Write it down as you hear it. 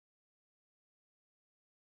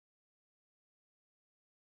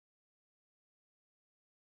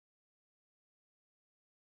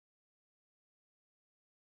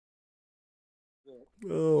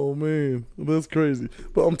Oh man, that's crazy.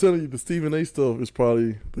 But I'm telling you, the Stephen A. stuff is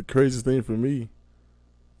probably the craziest thing for me.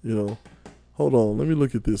 You know, hold on, let me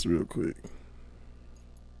look at this real quick.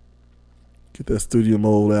 Get that studio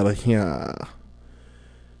mode out of here.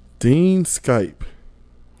 Dean Skype.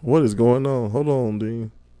 What is going on? Hold on,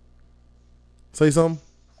 Dean. Say something.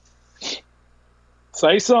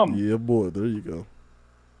 Say something. Yeah, boy. There you go.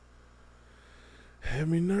 Had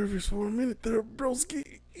me nervous for a minute there,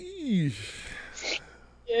 broski.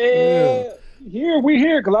 Yeah. We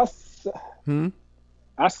here, cause Hmm.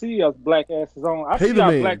 I see us black asses on. I Hey, see the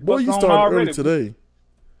our man. black Boy, butts you on started already. early today.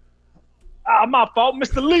 My fault,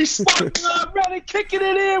 Mr. Lee. Spark Plug, ready, kicking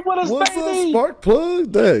it in with us, What's baby. up, Spark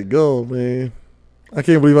Plug? There go, man. I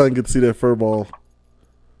can't believe I didn't get to see that fur ball.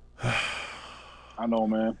 I know,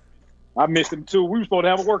 man. I missed him too. We were supposed to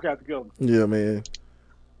have a workout together. Yeah, man.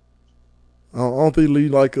 I don't think Lee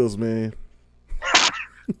like us, man.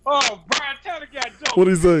 Oh, Brian Taylor got dope.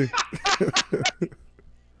 What'd he say?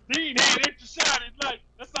 Dean had extra shine. He's like,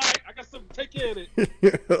 that's all right. I got something to take care of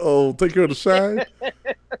it. Oh, take care of the shine.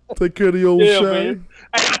 Take care of the old Yeah, shine. man.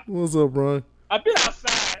 Hey, What's up, Brian? I've been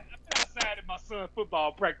outside in my son's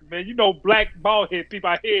football practice, man. You know, black ball head people,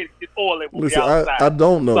 our head get oily when Listen, we outside. I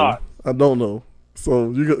don't know. Sorry. I don't know.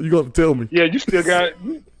 So you got to tell me. Yeah, you still got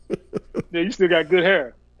good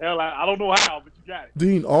hair. Hell, I don't know how, but you got it.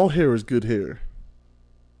 Dean, all hair is good hair.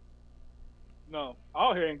 No,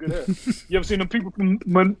 all hair ain't good hair. You ever seen them people from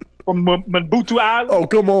Mobutu Island? Oh,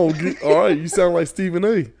 come on. All right, you sound like Stephen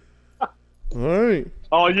A. All right.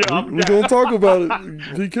 Oh yeah, We're going to talk about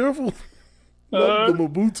it. Be careful. Not the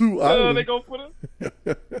Mobutu Island. They gonna put it.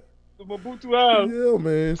 The Mobutu Island. Yeah,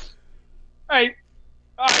 man. Hey,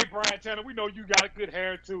 all right, Brian Tanner. We know you got good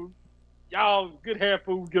hair too. Y'all good hair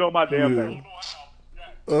food. Get on my damn nerves.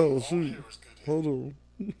 Oh, shoot. Hold on.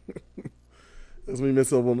 That's me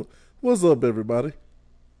mess up on the... What's up, everybody?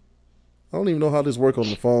 I don't even know how this work on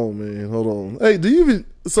the phone, man. Hold on. Hey, do you even...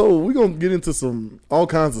 So, we're going to get into all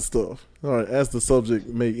kinds of stuff. All right, as the subject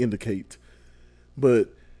may indicate.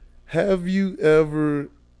 But have you ever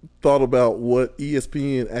thought about what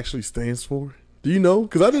ESPN actually stands for? Do you know?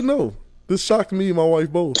 Because I didn't know. This shocked me and my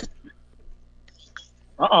wife both.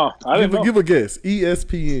 I didn't know. Give a guess.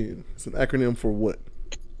 ESPN. It's an acronym for what?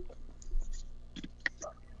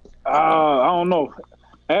 I don't know.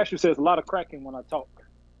 Ashley says a lot of cracking when I talk.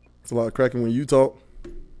 It's a lot of cracking when you talk.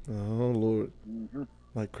 Oh, Lord. Mm-hmm.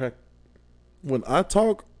 Like crack when I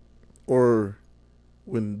talk or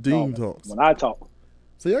when Dean talks? When I talk.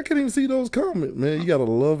 See, I can't even see those comments, man. You got to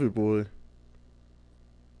love it, boy.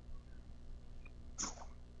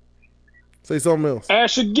 Say something else.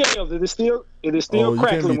 Ashley Gales, it is still Oh, you crackling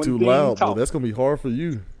can't be when too Dean loud, talks. bro. That's going to be hard for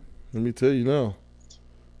you. Let me tell you now.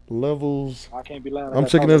 Levels. I can't be loud. I'm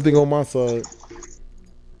checking everything on my side.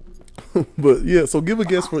 But, yeah, so give a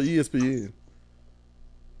guess for ESPN.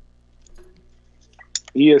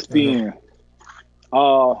 ESPN.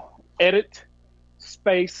 Edit.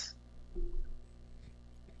 Space.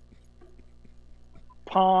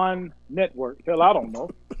 Pawn Network. Hell, I don't know.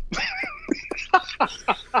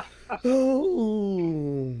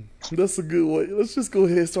 Oh, that's a good way. Let's just go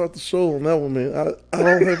ahead and start the show on that one, man. I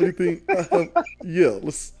don't have anything. Yeah,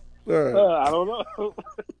 let's. All right. I don't know.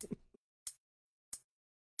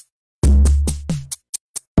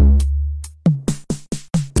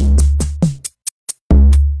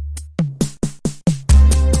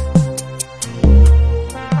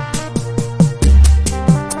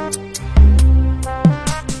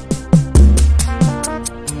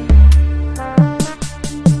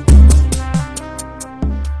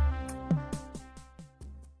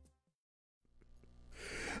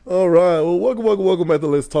 All right. Well, welcome back to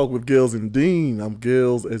Let's Talk with Gales and Dean. I'm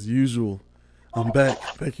Gales as usual. I'm back.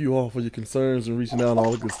 Thank you all for your concerns and reaching out and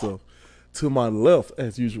all the good stuff. To my left,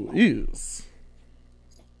 as usual, is.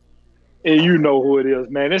 And you know who it is,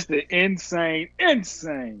 man. It's the insane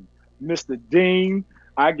Mr. Dean.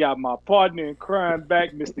 I got my partner in crime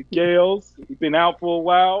back, Mr. Gales. He's been out for a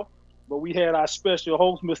while, but we had our special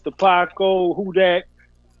host, Mr. Paco, who that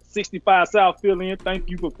 65 South fill in. Thank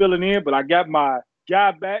you for filling in, but I got my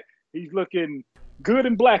guy back. He's looking good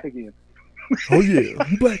and black again. Oh, yeah.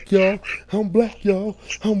 I'm black, y'all. I'm black, y'all.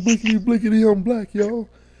 I'm blickety, blickety, I'm black, y'all.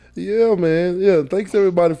 Yeah, man. Yeah, thanks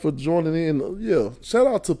everybody for joining in. Yeah, shout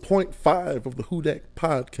out to Point 5 of the Who Dat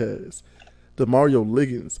podcast, Demario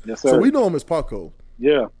Liggins. Yes, sir. So we know him as Paco.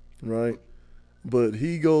 Yeah. Right? But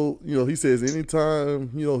he says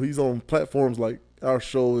anytime, he's on platforms like our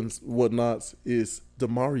show and whatnots, is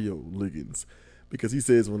Demario Liggins. Because he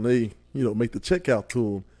says when they, make the checkout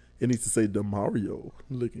to him, it needs to say Demario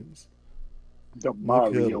Liggins. The Look at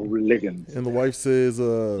Mario him. Liggins. And the wife says,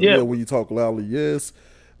 Yeah. yeah, when you talk loudly, yes,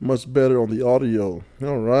 much better on the audio.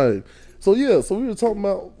 All right. So yeah, so we were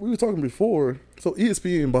talking before. So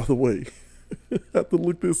ESPN, by the way, I have to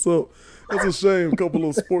look this up. That's a shame, a couple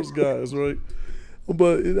of sports guys, right?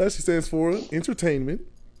 But it actually stands for Entertainment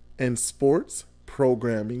and Sports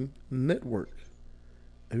Programming Network.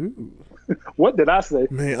 Ooh. What did I say?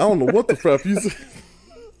 Man, I don't know what the crap you said.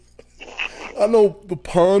 I know the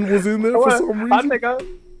pun was in there for some reason. I think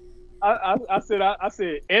I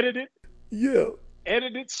said Yeah.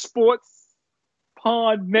 edited sports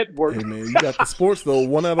pond network. Hey man, you got the sports though.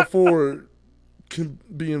 1 out of 4 can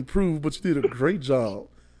be improved, but you did a great job.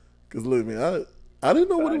 Cause look, man, I didn't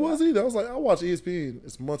know what it was either. I was like, I watch ESPN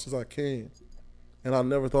as much as I can, and I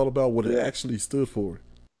never thought about what it actually stood for.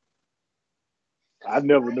 I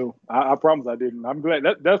never knew. I promise I didn't. I'm glad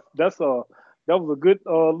that was a good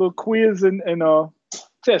little quiz and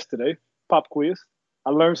test today. Pop quiz.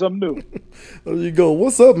 I learned something new. There you go.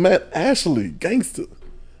 What's up, Matt Ashley? Gangster.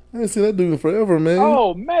 I ain't seen that dude in forever, man.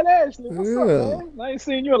 Oh, Matt Ashley. What's up, man? I ain't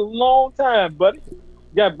seen you in a long time, buddy.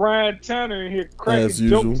 Got Brian Tanner in here cracking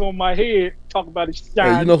jokes on my head, talking about his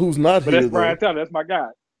shine. Hey, you know who's not but here, that's Brian Tanner. That's my guy.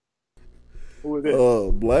 Who is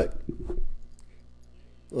that? Black.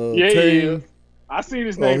 Yeah, he is. I seen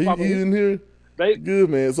his name. He in here. Good,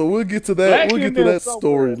 man. So we'll get to that. We'll get to that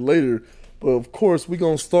story later. But of course, we're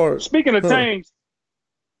gonna start. Speaking of Tame,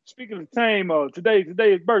 today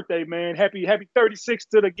is birthday, man. Happy 36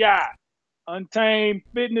 to the guy. Untamed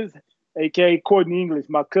Fitness, aka Courtney English,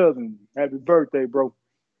 my cousin. Happy birthday, bro.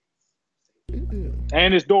 Yeah.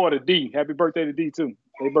 And his daughter D. Happy birthday to D too.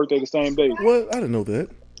 They birthday the same day. What? I didn't know that.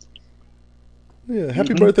 Yeah,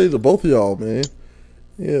 happy birthday to both of y'all, man.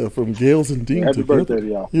 Yeah, from Gales and Dean. Happy birthday to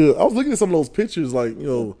y'all. Yeah, I was looking at some of those pictures, like, you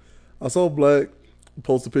know, I saw Black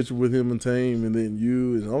post a picture with him and Tame, and then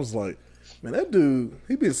you, and I was like, man, that dude,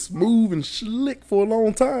 he been smooth and slick for a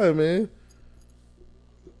long time, man.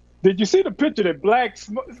 Did you see the picture that Black?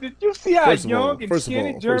 Did you see how young and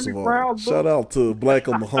skinny Jeremy Brown looked? Shout out to Black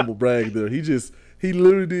on the humble brag there. He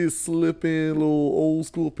literally did slip in a little old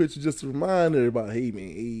school picture just to remind everybody, hey man,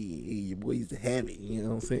 hey, your boy used to have it. You know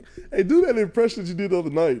what I'm saying? Hey, do that impression that you did the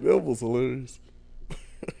other night. That was hilarious.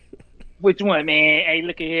 Which one, man? Hey,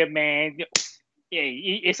 look at here, man. Yeah,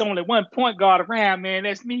 it's only one point guard around, man.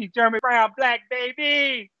 That's me, Jeremy Brown, Black,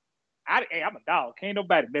 baby. I'm a dog. Can't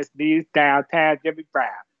nobody mess with me. It's downtown Jeremy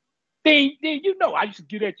Brown. Then you know I used to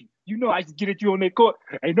get at you. You know I used to get at you on that court.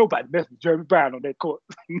 Ain't nobody mess with Jeremy Brown on that court.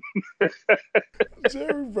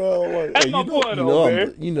 Jeremy Brown, like, that's my boy, though,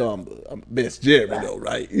 man. I'm the best Jeremy, though,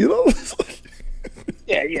 right? You know?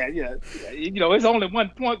 Yeah. You know, it's only one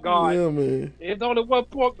point guard. Yeah, man. It's only one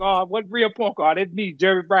point guard, one real point guard. It's me,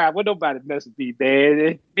 Jeremy Brown. What nobody mess with me, man.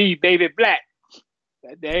 It's me, baby Black.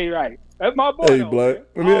 That ain't right. That's my boy. Hey, though, Black. Man.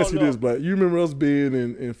 Let me ask you this, Black. You remember us being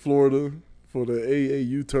in Florida for the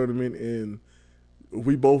AAU tournament, and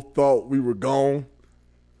we both thought we were gone?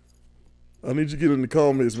 I need you to get in the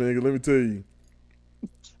comments, man, because let me tell you.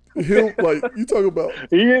 Him, like, you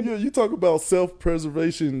talk about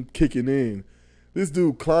self-preservation kicking in. This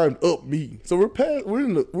dude climbed up me. So we're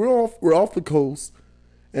off the coast,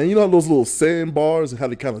 and you know those little sandbars and how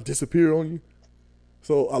they kind of disappear on you?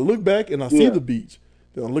 So I look back and I see the beach.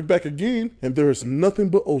 Then I look back again, and there's nothing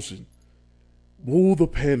but ocean. Whoa, the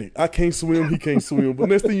panic. I can't swim, he can't swim. But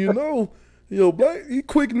next thing you know, Black, he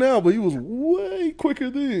quick now, but he was way quicker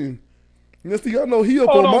then. Next thing I know, he up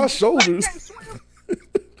on my shoulders.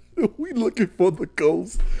 We looking for the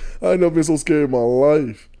coast. I ain't never been so scared in my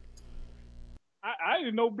life. I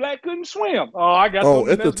didn't know Black couldn't swim. Oh, I got. Oh,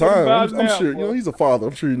 at the time, I'm sure. You know, he's a father.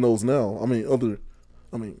 I'm sure he knows now. I mean,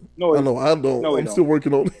 no, I know. I don't. I'm still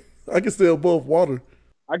working on it. I can stay above water.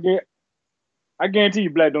 I guarantee you,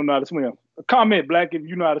 Black don't know how to swim. Comment, Black, if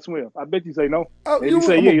you know how to swim. I bet you say no. You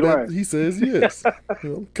say yeah, he says yes.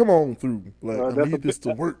 Come on through, Black. I need this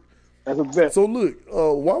to work. That's a bet. So look,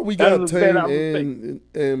 while we got Tame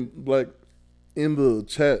and Black in the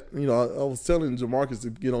chat, you know, I was telling Jamarcus to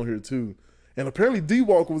get on here too, and apparently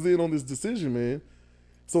D-Walk was in on this decision, man.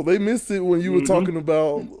 So they missed it when you were talking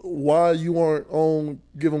about why you aren't on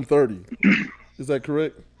Give 'em 30. Is that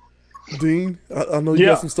correct? Dean, I know you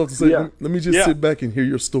got some stuff to say. Let me just sit back and hear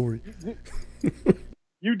your story.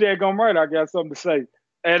 You daggone right, I got something to say.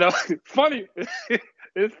 And funny,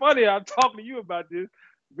 it's funny I'm talking to you about this.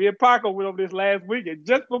 Me and Paco went over this last week, and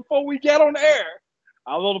just before we got on the air,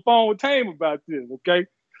 I was on the phone with Tame about this, okay?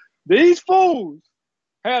 These fools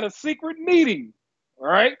had a secret meeting, all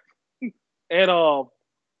right? At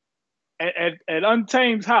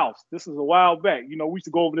Untamed's house. This is a while back. You know, we used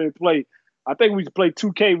to go over there and play. I think we used to play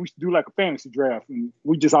 2K. We used to do like a fantasy draft, and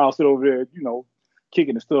we just all sit over there,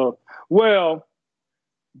 kicking and stuff. Well,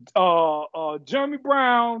 Jeremy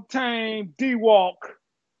Brown, Tame, D-Walk,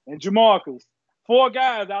 and Jamarcus, four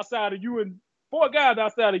guys outside of you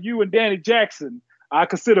and Danny Jackson, I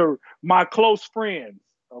consider my close friends.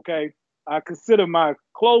 Okay, I consider my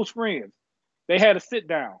close friends. They had a sit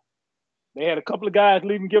down. They had a couple of guys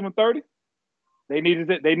leaving, give them 30. They needed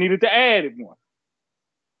to add one.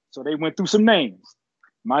 So they went through some names.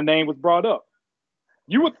 My name was brought up.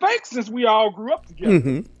 You would think, since we all grew up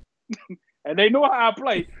together, and they know how I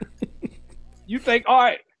play, you think, all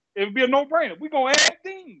right, it would be a no-brainer. We're gonna add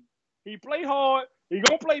Dean. He play hard. He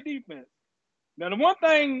gonna play defense. Now the one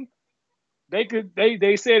thing they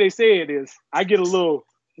said is I get a little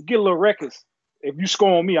reckless. If you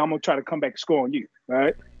score on me, I'm gonna try to come back and score on you. All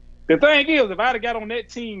right. The thing is, if I'd have got on that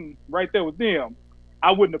team right there with them,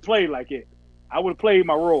 I wouldn't have played like it. I would have played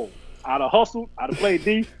my role. I'd have hustled. I'd have played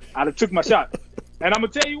D. I'd have took my shot. And I'm gonna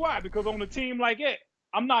tell you why. Because on a team like that,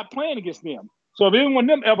 I'm not playing against them. So if anyone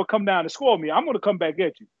of them ever come down and score me, I'm gonna come back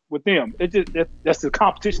at you with them. That's the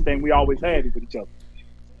competition thing we always had with each other.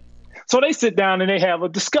 So they sit down and they have a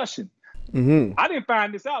discussion. I didn't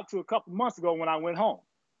find this out till a couple months ago when I went home.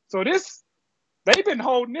 So they've been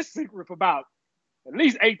holding this secret for about at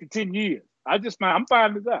least 8 to 10 years. I'm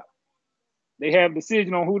finding this out. They have a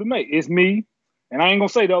decision on who to make. It's me, and I ain't gonna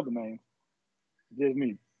say the other name. It's just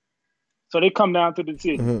me. So they come down to the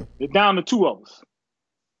decision. It's down to 2 of us.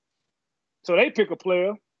 So they pick a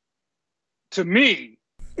player. To me,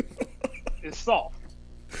 it's soft.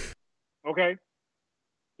 Okay?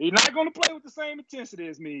 He's not gonna play with the same intensity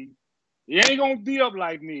as me. He ain't gonna be up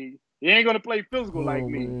like me. He ain't gonna play physical like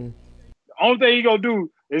me. Man. The only thing he gonna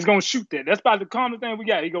do is gonna shoot that. That's about the common thing we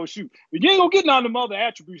got. He gonna shoot. But you ain't gonna get none of them other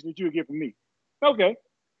attributes that you'll get from me. Okay.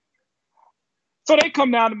 So they come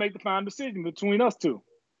down to make the final decision between us two.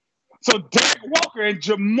 So Derek Walker and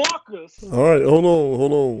Jamarcus. All right, hold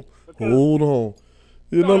on.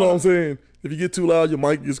 You know what I'm saying? If you get too loud, your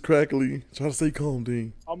mic gets crackly. Try to stay calm,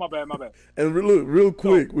 Dean. Oh, my bad. And look, real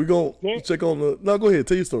quick, we're going to check on the... No, go ahead.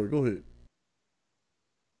 Tell your story. Go ahead.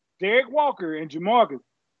 Derek Walker and Jamarcus.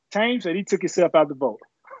 Tame said he took himself out the vote.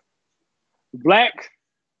 Black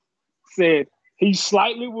said he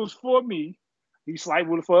slightly was for me. He slightly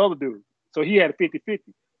was for other dudes. So he had a 50-50.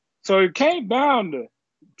 So it came down to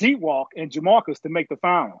D-Walk and Jamarcus to make the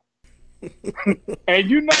final. And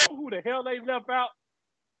you know who the hell they left out?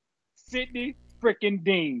 Sidney freaking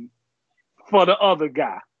Dean for the other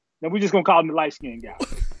guy. Now we're just going to call him the light-skinned guy.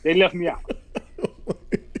 They left me out.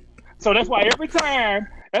 So that's why every time,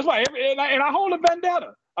 and I hold a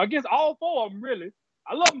vendetta against all 4 of them, really.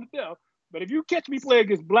 I love them to death. But if you catch me play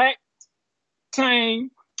against Black,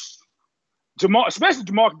 Tame, especially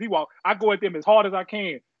Jamarcus D-Walk, I go at them as hard as I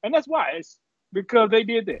can. And that's why. It's because they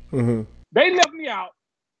did that. They left me out.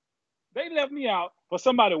 They left me out for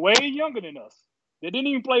somebody way younger than us. They didn't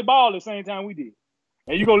even play ball at the same time we did.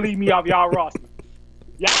 And you gonna leave me off y'all roster.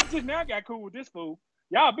 Y'all just now got cool with this fool.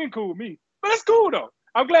 Y'all been cool with me. But it's cool though.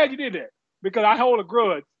 I'm glad you did that. Because I hold a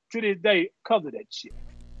grudge to this day because of that shit.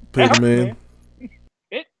 Petty man.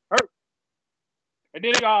 It hurt. And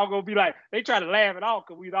then they all gonna be like, they try to laugh it off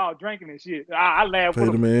because we was all drinking and shit. I laugh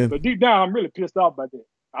with them. Man. But deep down, I'm really pissed off about that.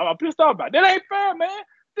 I'm pissed off about it. That ain't fair, man.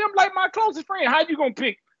 Them like my closest friend. How you gonna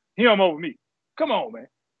pick him over me? Come on, man.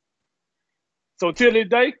 So till this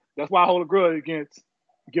day, that's why I hold a grudge against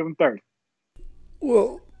give him 30.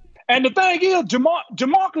 Well, and the thing is,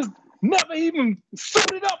 Jamarcus never even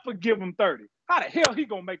suited up for give him 30. How the hell he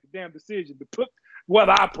gonna make the damn decision to put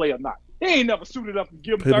whether I play or not? He ain't never suited up and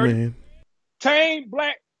give him 30. Man. Tame,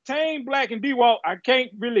 Black, and D-Walk, I can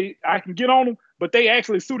get on them, but they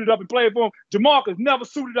actually suited up and played for him. Jamarcus never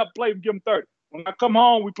suited up and played and give him 30. When I come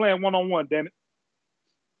home, we playing one-on-one, damn it.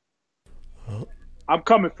 I'm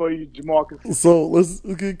coming for you, Jamarcus. So let's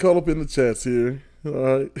get caught up in the chats here. All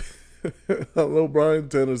right. I know Brian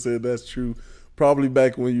Tanner said that's true. Probably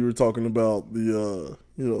back when you were talking about the,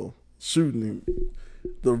 shooting,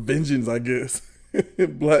 the vengeance, I guess.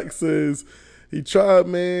 Black says, he tried,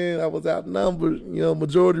 man. I was outnumbered.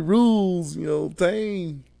 Majority rules,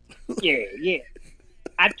 Tame. Yeah.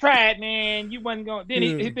 I tried, man. You wasn't going to.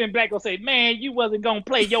 Then then Black gonna say, man, you wasn't going to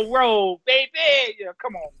play your role, baby. Yeah,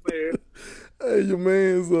 come on, man. Hey, your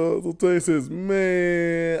man's, so Tame says,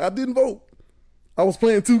 man, I didn't vote. I was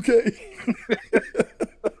playing 2K.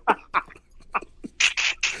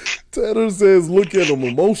 Tanner says, look at him,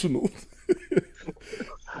 emotional.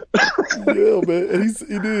 Yeah, man. And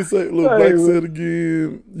he did say, look, Black said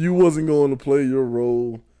again, you wasn't going to play your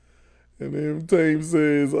role. And then Tame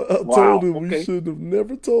says, I told him we should have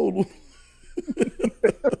never told him.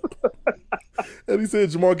 And he said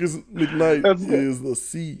Jamarcus McKnight That's good. is the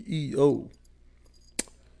CEO.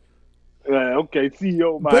 Okay,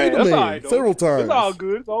 CEO my Beta ass. That's all man right though. several It's all times.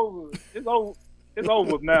 good. It's over. It's over. It's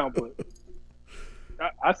over now. But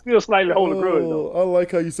I still slightly hold a grudge though. I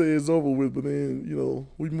like how you say it's over with, but then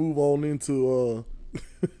we move on into.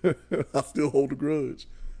 I still hold a grudge.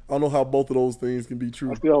 I don't know how both of those things can be I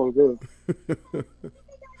true. still hold a grudge.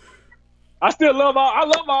 I still love all. I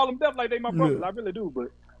love all them deaf like they my brothers. Yeah. I really do.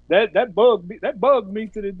 But that bugged me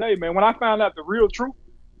to this day, man. When I found out the real truth,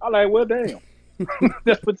 I like, well, damn.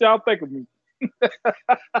 That's what y'all think of me.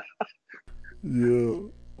 Yeah,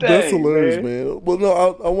 that's Dang, hilarious, man. man. Well, no,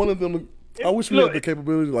 I wanted them to. I wish we had Look, the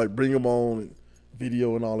capability to like bring them on and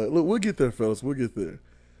video and all that. Look, we'll get there, fellas. We'll get there.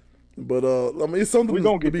 But I mean, it's something we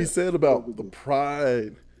gonna to get be there. said about the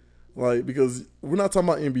pride, like because we're not talking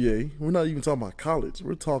about NBA. We're not even talking about college.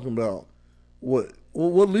 We're talking about what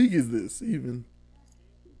league is this even?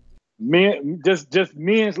 Men, just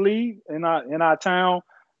men's league in our town,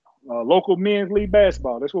 local men's league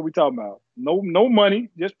basketball. That's what we talking about. No money,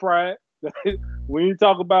 just pride. When you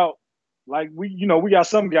talk about like we got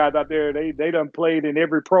some guys out there. They done played in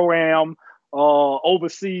every pro-am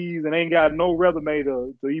overseas and ain't got no resume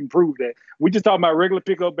to even prove that. We just talking about regular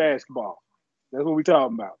pickup basketball. That's what we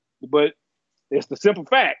talking about. But it's the simple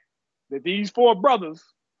fact that these four brothers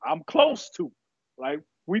I'm close to. Like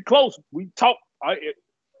we close. We talk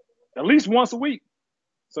at least once a week.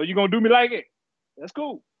 So you gonna do me like it? That's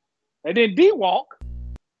cool. And then D-Walk,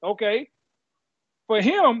 okay, for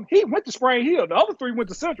him, he went to Spring Hill. The other three went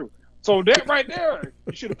to Central. So that right there,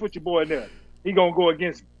 you should have put your boy in there. He gonna go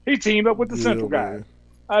against him. He teamed up with the Central guys.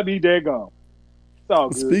 I'd be dead gone. It's all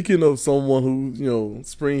good. Speaking of someone who,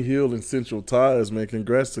 Spring Hill and Central ties, man,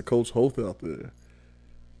 congrats to Coach Hoth out there.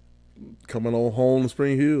 Coming on home to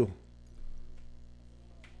Spring Hill.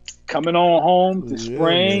 Coming on home to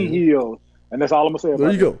Spring Hill. And that's all I'm gonna say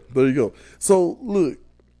about it. There you go. So look,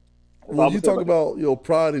 when you talk about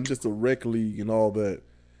pride in just a rec league and all that,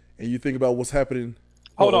 and you think about what's happening.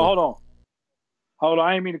 Hold on.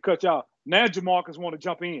 I ain't mean to cut y'all. Now Jamarcus want to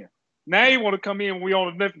jump in. Now he want to come in when we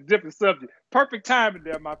on a different subject. Perfect timing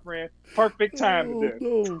there, my friend. Perfect timing there.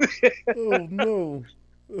 No. Oh no.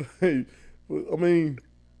 Hey, I mean,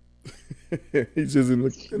 he's just in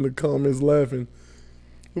the comments laughing.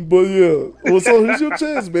 But yeah, well, so here's your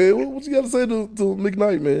chance, man. What you got to say to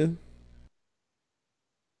McKnight, man?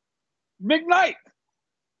 McKnight,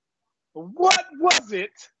 what was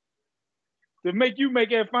it to make you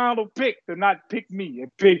make a final pick to not pick me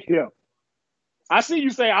and pick him? I see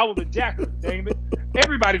you say I was a jacker, dang it.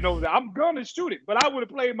 Everybody knows that. I'm going to shoot it, but I would have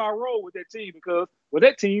played my role with that team because with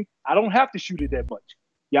that team, I don't have to shoot it that much.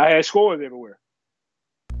 Y'all had scores everywhere.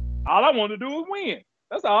 All I wanted to do was win.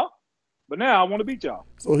 That's all. But now I want to beat y'all.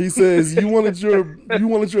 So he says you wanted your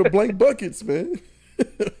blank buckets, man.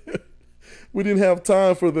 We didn't have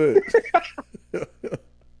time for that.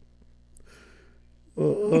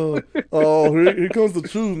 Here comes the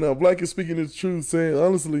truth now. Black is speaking his truth, saying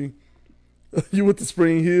honestly, you went to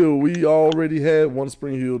Spring Hill. We already had one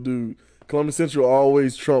Spring Hill dude. Columbia Central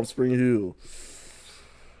always trumps Spring Hill.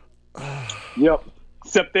 Yep.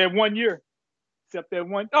 Except that 1 year.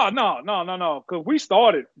 Oh, no. Because we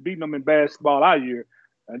started beating them in basketball our year.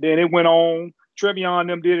 And then it went on. Trevion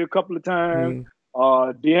them did it a couple of times.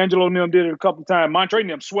 D'Angelo and them did it a couple of times. Montre and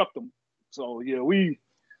them swept them. So, yeah, we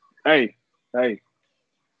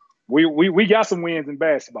got some wins in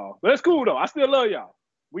basketball. But it's cool, though. I still love y'all.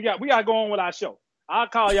 We got to go on with our show. I'll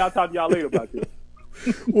call y'all, talk to y'all later about this.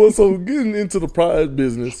 Well, so getting into the pride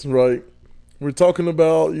business, right? We're talking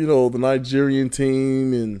about, the Nigerian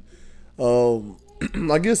team and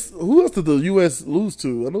I guess, who else did the U.S. lose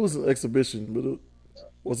to? I know it was an exhibition, but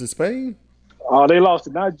was it Spain? They lost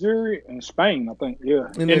to Nigeria and Spain, I think. Yeah,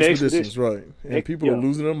 in the expeditions, right? And people are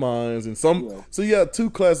losing their minds, and some. Yeah. So you got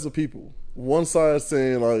two classes of people. One side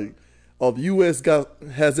saying like, "Oh, the U.S.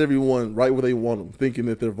 has everyone right where they want them, thinking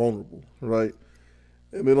that they're vulnerable, right?"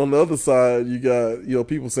 And then on the other side, you got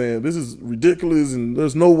people saying this is ridiculous, and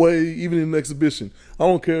there's no way, even in an exhibition. I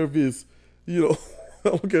don't care if it's I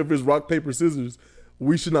don't care if it's rock, paper, scissors.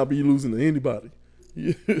 We should not be losing to anybody.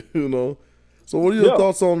 So what are your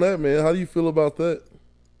thoughts on that, man? How do you feel about that?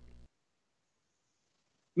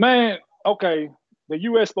 Man, okay. The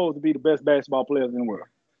U.S. supposed to be the best basketball players in the world.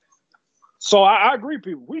 So I agree,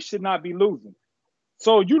 people. We should not be losing.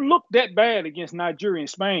 So you look that bad against Nigeria and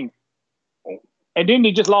Spain, and then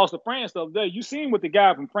they just lost to France the other day. You seen what the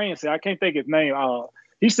guy from France said. I can't think his name.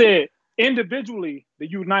 He said, individually, the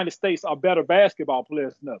United States are better basketball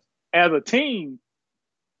players than us. As a team,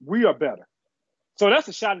 we are better. So that's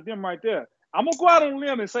a shot at them right there. I'm gonna go out on a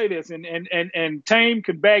limb and say this, and Tame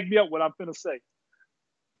can back me up what I'm finna say.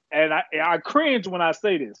 And I cringe when I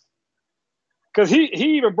say this because he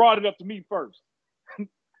even brought it up to me first,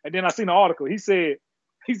 and then I seen the article. He said,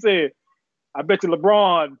 I bet you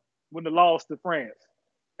LeBron wouldn't have lost to France,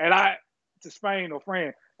 to Spain or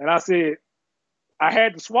France, and I said I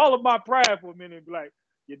had to swallow my pride for a minute and be like,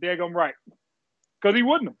 you're daggone right, because he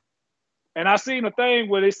wouldn't have. And I seen a thing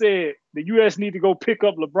where they said the U.S. need to go pick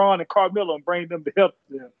up LeBron and Carmelo and bring them to help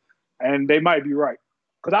them, and they might be right.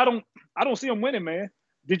 Because I don't see them winning, man.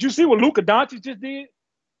 Did you see what Luka Doncic just did?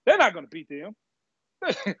 They're not going to beat them.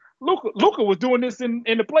 Luka was doing this in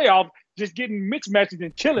the playoffs, just getting mixed matches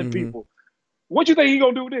and killing people. What you think he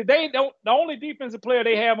gonna do with this? They don't. The only defensive player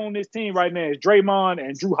they have on this team right now is Draymond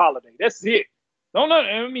and Drew Holiday. That's it. Don't know.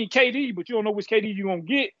 I mean KD, but you don't know which KD you gonna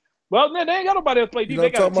get. Well, man, they ain't got nobody else play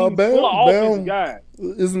defense. They got a team full of offensive guys.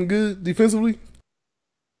 Isn't good defensively?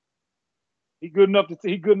 He good enough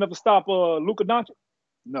to stop Luka Doncic?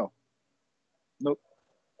 No. Nope.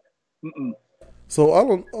 So I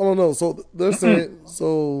don't know. So they're saying.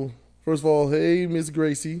 So first of all, hey Miss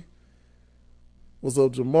Gracie, what's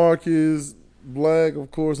up, Jamarcus Black,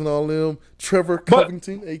 of course, and all them. Trevor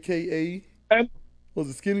Covington, aka was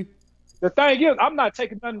it Skinny? The thing is, I'm not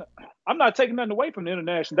taking nothing away from the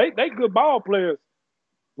international. They good ball players,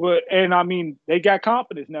 and I mean they got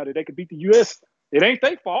confidence now that they could beat the U.S. It ain't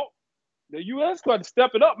their fault. The U.S. got to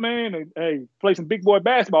step it up, man, and hey, play some big boy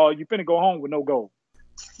basketball. You finna go home with no goal.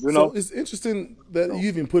 You know? So it's interesting that you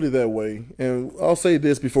even put it that way. And I'll say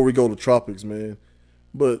this before we go to tropics, man.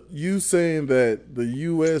 But you saying that the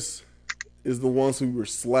U.S. is the ones who were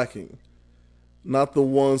slacking, not the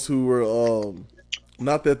ones who were,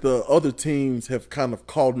 not that the other teams have kind of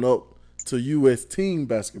caught up to U.S. team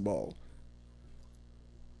basketball.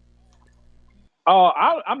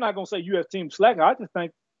 I'm not gonna say U.S. team slacking. I just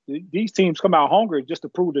think these teams come out hungry just to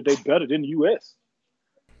prove that they're better than the U.S.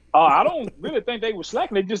 I don't really think they were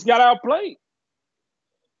slacking. They just got outplayed.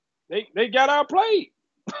 They got outplayed.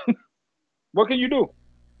 What can you do?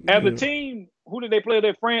 As a team, who did they play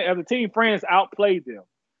their friend? As a team, France outplayed them.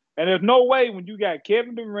 And there's no way when you got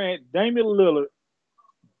Kevin Durant, Damian Lillard,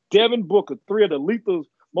 Devin Booker, three of the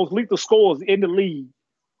most lethal scorers in the league,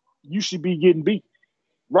 you should be getting beat.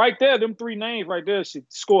 Right there, them three names right there should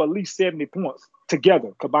score at least 70 points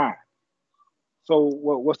together, combined. So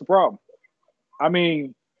what's the problem? I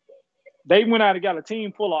mean, they went out and got a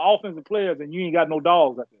team full of offensive players, and you ain't got no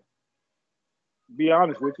dogs out there. Be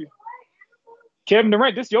honest with you. Kevin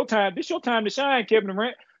Durant, this is your time. This is your time to shine, Kevin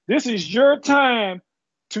Durant. This is your time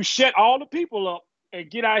to shut all the people up and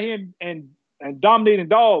get out here and dominate and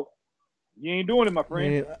dog. You ain't doing it, my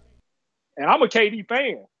friend. Man. And I'm a KD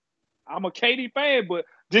fan. But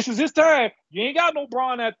this is his time. You ain't got no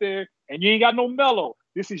Bron out there, and you ain't got no Melo.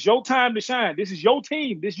 This is your time to shine. This is your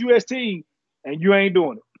team, this U.S. team, and you ain't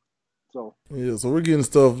doing it. So we're getting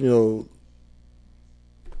stuff,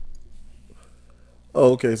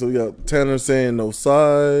 Oh, okay, so we got Tanner saying no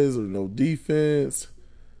size or no defense.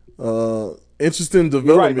 Interesting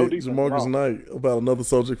development. Right, no Jamarcus Knight about another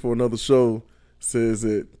subject for another show says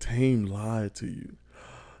that Tame lied to you.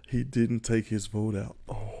 He didn't take his vote out.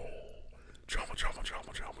 Oh, drama.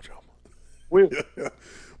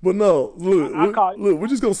 But no, look, we're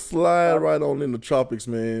just gonna slide right on in the tropics,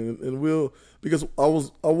 man, and because I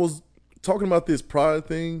was talking about this pride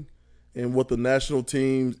thing and what the national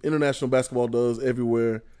teams, international basketball does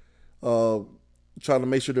everywhere, trying to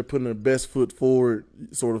make sure they're putting their best foot forward,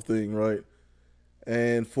 sort of thing, right?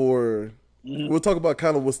 And we'll talk about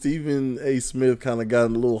kind of what Stephen A. Smith kind of got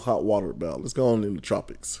in a little hot water about. Let's go on in the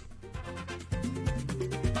tropics.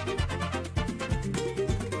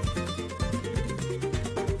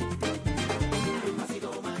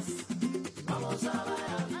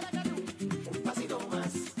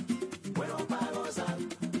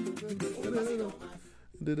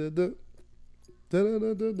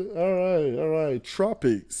 All right.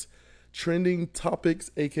 Tropics. Trending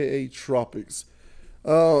topics, aka tropics.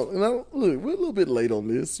 Look, we're a little bit late on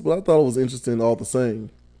this, but I thought it was interesting all the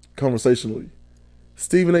same, conversationally.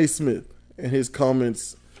 Stephen A. Smith and his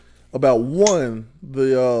comments about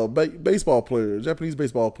the baseball player, Japanese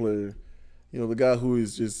baseball player, the guy who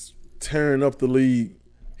is just tearing up the league,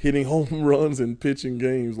 hitting home runs and pitching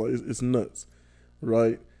games like it's nuts,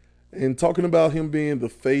 right? And talking about him being the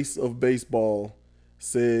face of baseball,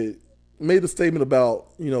 made a statement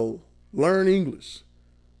about, learn English,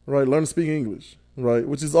 right? Learn to speak English, right?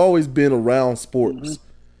 Which has always been around sports,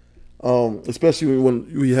 especially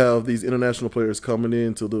when we have these international players coming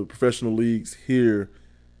into the professional leagues here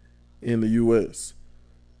in the U.S.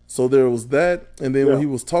 So there was that, and then when Yeah. he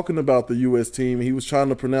was talking about the U.S. team, he was trying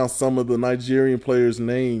to pronounce some of the Nigerian players'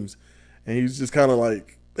 names, and he was just kind of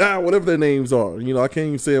like, whatever their names are. I can't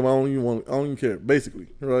even say them. I don't even care. Basically,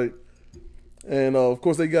 right? And of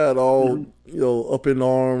course, they got all Hmm. up in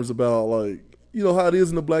arms about like how it is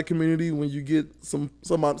in the black community when you get some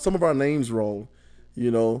of our names wrong.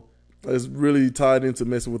 You know, it's really tied into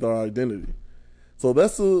messing with our identity. So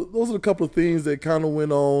those are a couple of things that kind of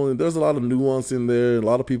went on, and there's a lot of nuance in there. A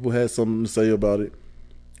lot of people had something to say about it,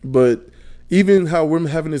 but even how we're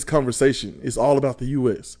having this conversation is all about the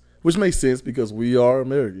U.S., which makes sense because we are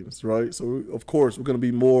Americans, right? So of course we're going to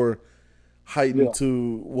be more heightened Yeah.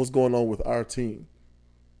 to what's going on with our team.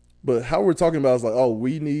 But how we're talking about is like, oh,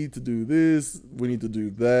 we need to do this, we need to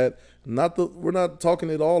do that. We're not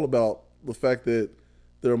talking at all about the fact that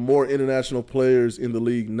there are more international players in the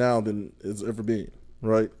league now than it's ever been,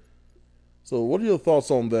 right? So, what are your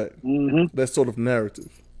thoughts on that? Hmm. That sort of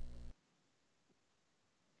narrative?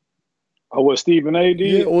 Or what Stephen A. Yeah,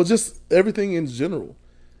 did. or just everything in general.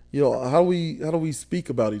 How do we speak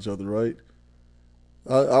about each other, right?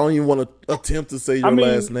 I don't even want to attempt to say I your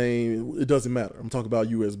last mean, name. It doesn't matter. I'm talking about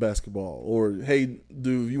U.S. basketball. Or, hey,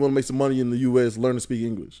 dude, if you want to make some money in the U.S., learn to speak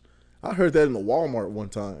English. I heard that in the Walmart one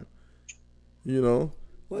time. You know,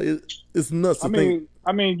 like it's nuts to think.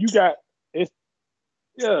 you got it's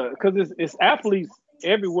yeah, because it's athletes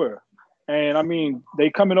everywhere, and I mean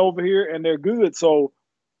they coming over here and they're good. So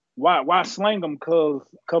why slang them because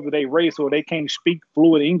of their race or they can't speak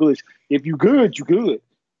fluent English? If you good, you good.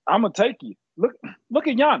 I'm gonna take you. Look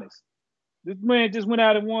at Giannis. This man just went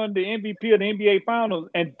out and won the MVP of the NBA Finals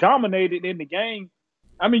and dominated in the game.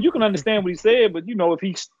 I mean, you can understand what he said, but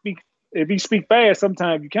if he speak fast,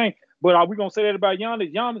 sometimes you can't. But are we gonna say that about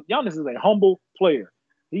Giannis? Giannis is a humble player.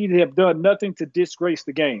 He have done nothing to disgrace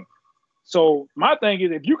the game. So my thing is,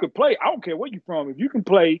 if you could play, I don't care where you're from. If you can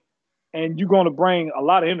play, and you're gonna bring a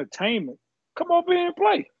lot of entertainment, come over here and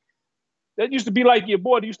play. That used to be like your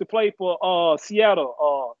boy that used to play for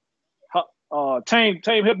Seattle. Tame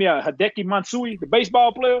help me out. Hideki Matsui, the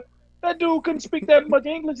baseball player. That dude couldn't speak that much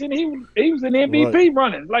English, and he was an Right. MVP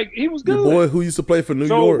running. Like he was Your good. boy who used to play for New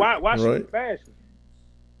So York, why should we right? bash him?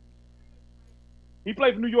 He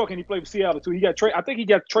played for New York and he played for Seattle too. I think he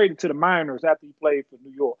got traded to the Miners after he played for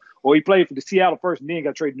New York, or he played for the Seattle first and then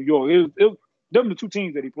got traded to New York. Them the two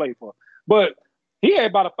teams that he played for. But he had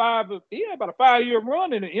about a 5 year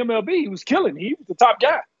run in the MLB. He was killing. He was the top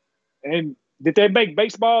guy. And did they make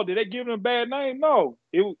baseball? Did they give him a bad name? No.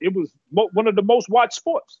 It was one of the most watched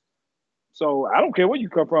sports. So I don't care where you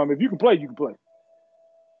come from. If you can play, you can play.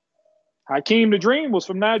 Hakeem the Dream was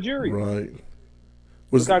from Nigeria. Right. Look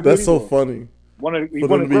Which how good that's he so was. funny He for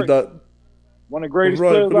them to be that one of the greatest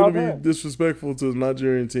right players for of them all to be time. disrespectful to the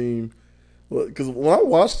Nigerian team. Because when I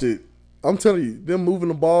watched it, I'm telling you, them moving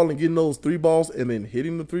the ball and getting those three balls and then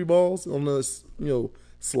hitting the three balls on a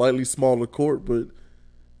slightly smaller court, but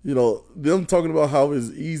them talking about how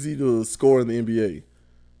it's easy to score in the NBA.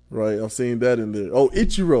 Right, I've seen that in there. Oh,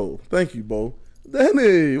 Ichiro, thank you, Bo.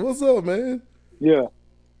 Danny, what's up, man? Yeah.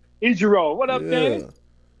 Ichiro, what up, Danny? Yeah.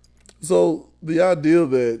 So the idea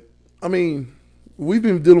that I mean, we've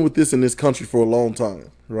been dealing with this in this country for a long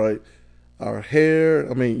time, right? Our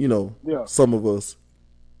hair, I mean, Yeah. some of us.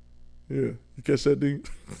 Yeah, you catch that, dude?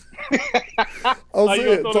 I was How you gonna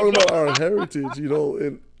saying, throw talking them about down? our heritage,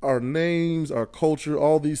 and our names, our culture,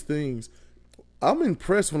 all these things. I'm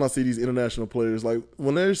impressed when I see these international players. Like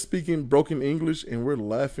when they're speaking broken English and we're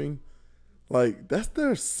laughing, like that's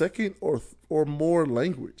their second or more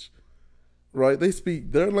language, right? They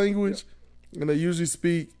speak their Yeah. language, and they usually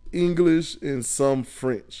speak English and some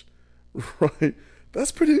French, right?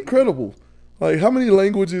 That's pretty incredible. Like how many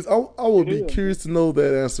languages? I would It be is. curious to know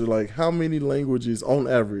that answer. Like how many languages on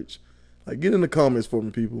average? Like get in the comments for me,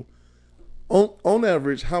 people. On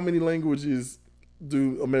average, how many languages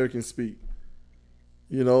do Americans speak?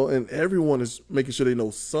 And everyone is making sure they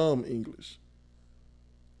know some English.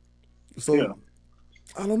 Yeah. So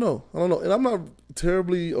I don't know, and I'm not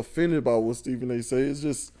terribly offended by what Stephen A. say. It's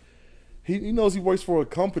just he knows he works for a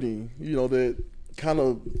company, that kind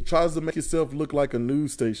of tries to make itself look like a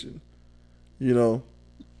news station. You know,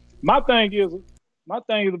 My thing is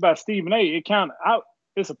about Stephen A.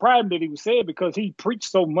 It's surprising that he was said because he preached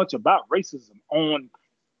so much about racism on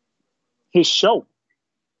his show.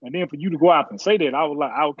 And then for you to go out and say that, I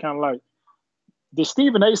was kind of like, did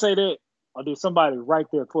Stephen A. say that, or did somebody right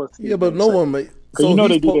there for yeah, Stephen but A. no say one it? make. Because So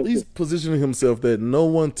they do that he's too. positioning himself that no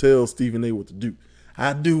one tells Stephen A. what to do.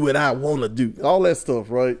 I do what I want to do, all that stuff,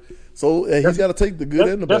 right? So he's That's got to take the good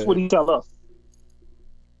that, and the that's what bad. he tell us.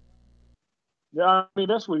 Yeah, I mean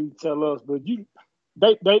that's what he tell us. But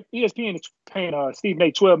they ESPN is paying Stephen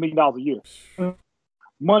A. $12 million a year.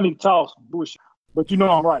 Money talks bullshit, but you know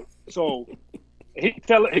I'm right. So he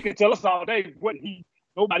can tell us all day what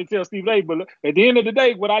nobody tells Stephen A. But at the end of the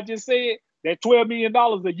day, what I just said, that $12 million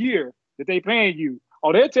a year that they paying you,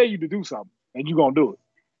 they'll tell you to do something, and you're gonna do it.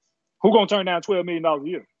 Who gonna turn down $12 million a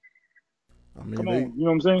year? I mean, Come on, you know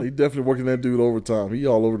what I'm saying? They definitely working that dude overtime. He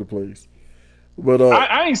all over the place. But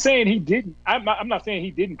I ain't saying he didn't. I'm not saying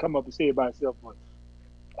he didn't come up and say it by himself, but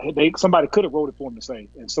somebody could have wrote it for him to say,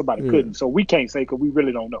 and somebody couldn't. So we can't say because we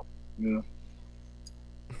really don't know. You know?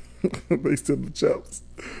 They still the chaps.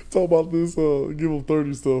 Talk about this, give them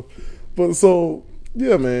 30 stuff. But so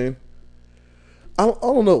yeah, man. I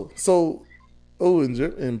don't know. So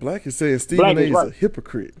and Black is saying Stephen A. is a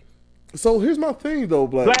hypocrite. So here's my thing though,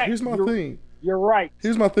 Black. Here's my thing. You're right.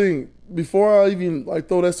 Here's my thing. Before I even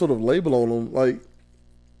throw that sort of label on him,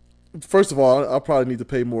 first of all, I probably need to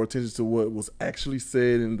pay more attention to what was actually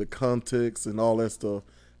said in the context and all that stuff.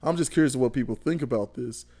 I'm just curious what people think about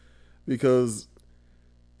this, because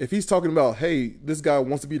if he's talking about, hey, this guy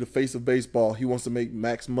wants to be the face of baseball, he wants to make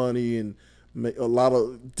max money and make a lot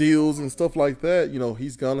of deals and stuff like that,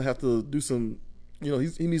 he's gonna have to do some, he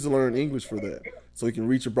needs to learn English for that so he can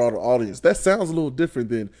reach a broader audience. That sounds a little different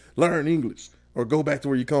than learn English or go back to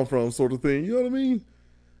where you come from sort of thing. You know what I mean?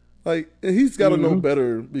 And he's got to know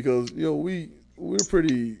better, because we're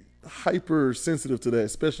pretty hypersensitive to that,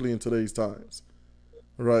 especially in today's times,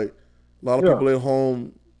 right? A lot of people at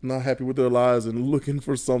home not happy with their lives and looking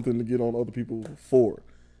for something to get on other people for.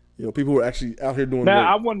 People who are actually out here doing.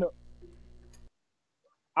 Now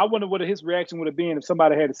I wonder what his reaction would have been if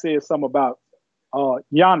somebody had said something about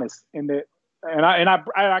Giannis and that. And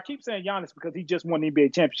I keep saying Giannis because he just won the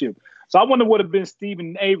NBA championship. So I wonder what would have been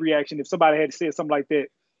Stephen A. reaction if somebody had said something like that.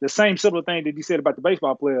 The same similar thing that he said about the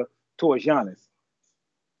baseball player towards Giannis.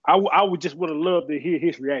 I would have loved to hear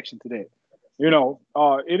his reaction to that.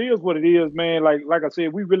 It is what it is, man. Like I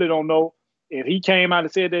said, we really don't know if he came out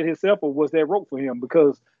and said that himself or was that wrote for him.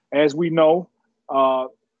 Because as we know, I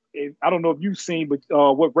don't know if you've seen, but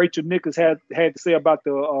what Rachel Nichols had to say about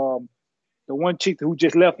the one chick who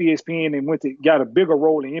just left ESPN and got a bigger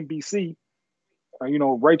role in NBC.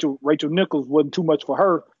 Rachel Nichols wasn't too much for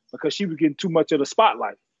her because she was getting too much of the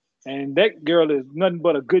spotlight. And that girl is nothing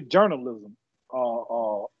but a good journalism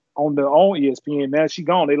on ESPN. Now she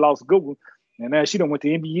gone. They lost a good one. And now she done went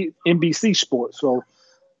to NBC Sports. So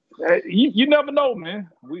you never know, man.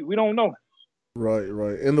 We don't know. Right.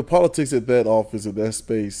 And the politics at that office, at that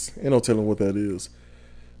space, ain't no telling what that is.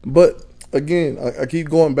 But again, I keep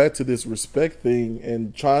going back to this respect thing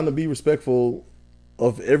and trying to be respectful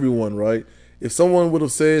of everyone, right? If someone would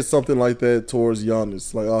have said something like that towards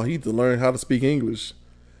Giannis, he need to learn how to speak English,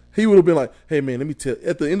 he would have been like, hey, man, let me tell you.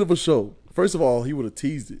 At the end of a show, first of all, he would have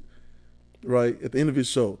teased it, right? At the end of his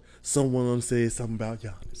show, someone said something about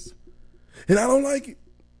Giannis, and I don't like it.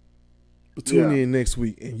 But tune in next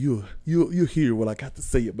week, and you'll hear what I got to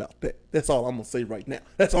say about that. That's all I'm going to say right now.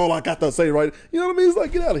 That's all I got to say right now. You know what I mean? It's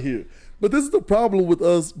like, get out of here. But this is the problem with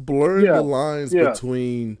us blurring the lines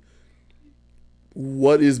between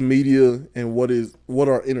what is media and what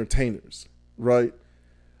are entertainers, right?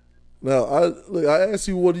 Now, I asked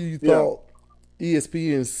you, what do you thought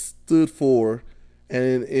ESPN stood for,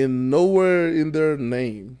 and in nowhere in their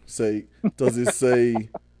name does it say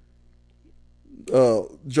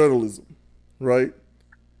journalism, right?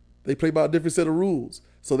 They play by a different set of rules.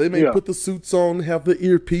 So they may put the suits on, have the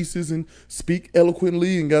earpieces, and speak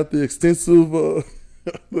eloquently, and got the extensive.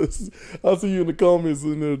 I'll see you in the comments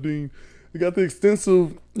in there, Dean. They got the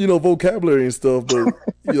extensive, vocabulary and stuff. But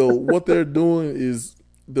what they're doing is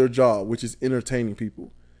their job, which is entertaining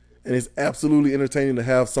people, and it's absolutely entertaining to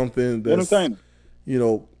have something that's entertaining.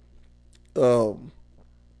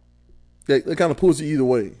 That kind of pulls you either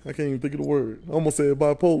way. I can't even think of the word. I almost said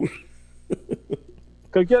bipolar.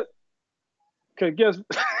 Cause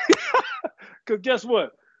guess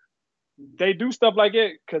what? They do stuff like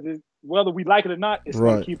that because whether we like it or not, it's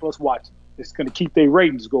going to keep us watching. It's going to keep their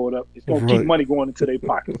ratings going up. It's going to keep money going into their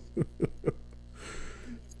pockets.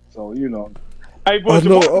 So hey, boy,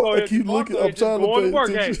 I keep looking. I'm trying to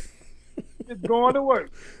pay attention. It's going to work.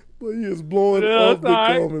 But he is blowing off the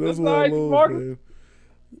comment. That's what I love, man.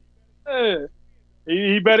 Yeah.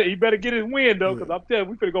 He better get his win though, because I'm telling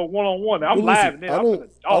you, we could go 1-on-1. I'm live.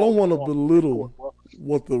 I don't want to belittle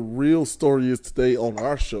what the real story is today on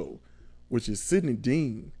our show, which is Sidney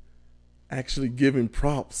Dean actually giving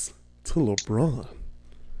props to LeBron.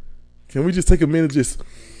 Can we just take a minute, just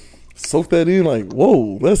soak that in?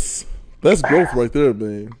 Whoa, that's growth right there,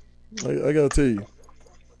 man. I gotta tell you.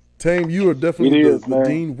 Tame, you are definitely It is, the man.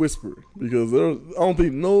 Dean Whisperer, because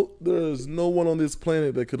there's no one on this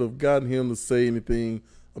planet that could have gotten him to say anything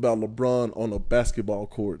about LeBron on a basketball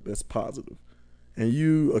court that's positive, and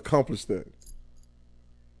you accomplished that.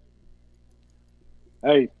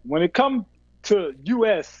 Hey, when it comes to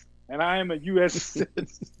U.S. and I am a U.S.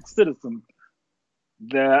 citizen,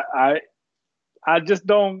 that I just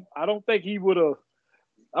don't. I don't think he would have.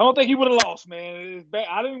 I don't think he would have lost, man. It's bad.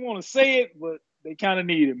 I didn't want to say it, but they kind of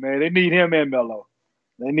need him, man. They need him and Melo.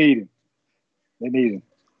 They need him. They need him.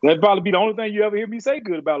 That'd probably be the only thing you ever hear me say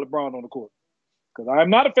good about LeBron on the court. Because I'm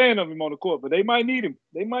not a fan of him on the court, but they might need him.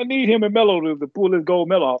 They might need him and Melo to pull his gold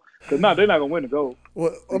medal off. Because they're not going to win the gold.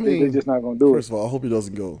 Well, I mean, they're just not going to do it. First of all, I hope he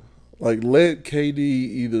doesn't go. Like, let KD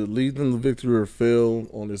either lead them to victory or fail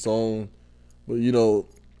on his own. But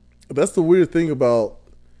that's the weird thing about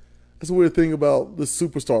the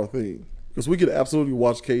superstar thing. Because we could absolutely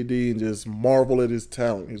watch KD and just marvel at his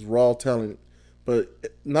talent, his raw talent. But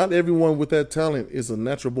not everyone with that talent is a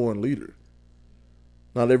natural born leader.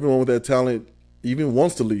 Not everyone with that talent even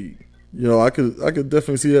wants to lead. I could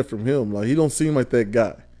definitely see that from him. Like, he don't seem like that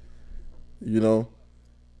guy.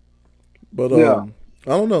 But yeah. I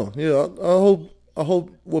don't know. Yeah, I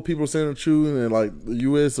hope what people are saying are true, and like the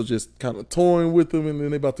U.S. are just kind of toying with them, and then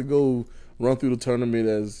they about to go run through the tournament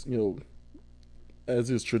as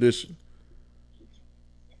is tradition.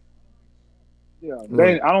 Yeah,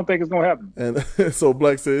 right. I don't think it's gonna happen. And so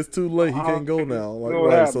Black said it's too late. He can't go now. Like,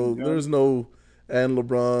 right. Happen, so there's no and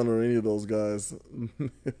LeBron or any of those guys.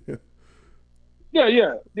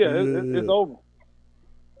 Yeah. It's over.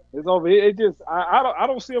 It's over. It just I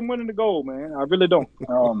don't see him winning the gold, man. I really don't.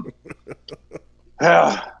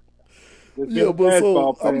 Yeah, but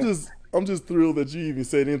so I'm just thrilled that you even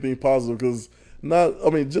said anything positive, because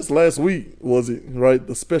just last week was it, right?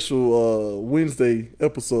 The special Wednesday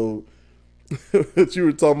episode that you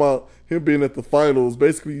were talking about him being at the finals,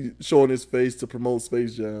 basically showing his face to promote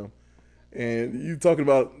Space Jam, and you talking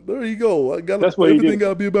about, there you go. Everything got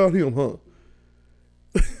to be about him, huh?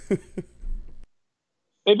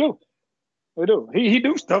 They do. He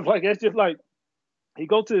do stuff like that. It's just like he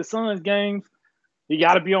go to his son's games. He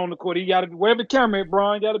got to be on the court. He got to be wherever the camera at,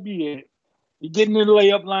 Bron got to be at. He getting in the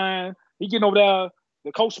layup line. He getting over there.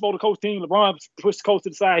 The coach supposed to coach team. LeBron pushed the coach to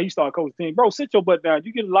the side. He started coaching team. Bro, sit your butt down.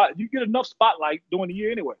 You get enough spotlight during the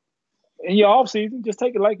year anyway. In your off season, just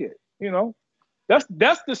take it like it. That's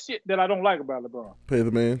the shit that I don't like about LeBron. Pay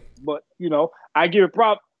the man. But I give it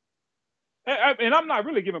prop. And I'm not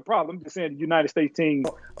really giving props. I'm just saying the United States team,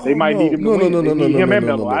 they might need him to win. They need him and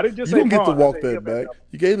Melo. I didn't just say you don't get to walk that back.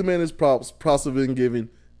 You gave the man his props. Props have been given.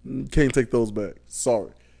 Can't take those back. Sorry.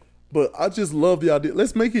 But I just love the idea.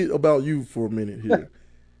 Let's make it about you for a minute here.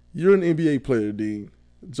 You're an NBA player, Dean.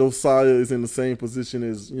 Josiah is in the same position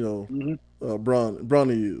as,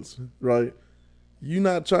 Bronny is, right? You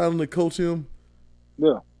not trying to coach him?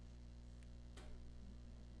 Yeah.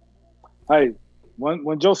 Hey.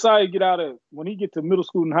 When Josiah when he get to middle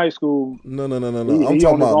school and high school, no. I'm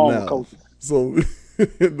talking about now. So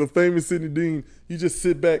the famous Sidney Dean, you just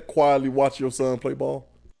sit back quietly, watch your son play ball.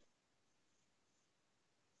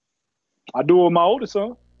 I do with my oldest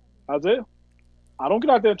son, Isaiah. I don't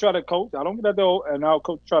get out there and try to coach. I don't get out there and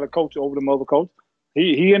try to coach over the other coach.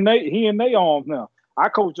 He in they arms now. I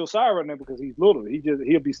coach Josiah right now because he's little.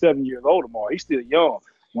 He'll be 7 years old tomorrow. He's still young.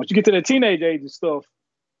 Once you get to the teenage age and stuff,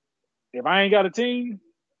 if I ain't got a team,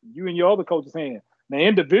 you and your other coach's hand. Now,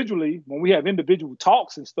 individually, when we have individual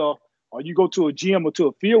talks and stuff, or you go to a gym or to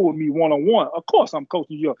a field with me one-on-one, of course I'm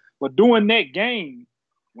coaching you. But during that game,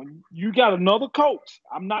 when you got another coach,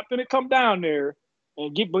 I'm not going to come down there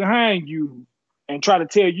and get behind you and try to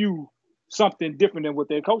tell you something different than what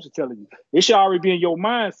their coach is telling you. It should already be in your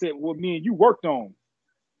mindset what me and you worked on.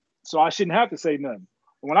 So I shouldn't have to say nothing.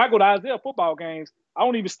 When I go to Isaiah football games, I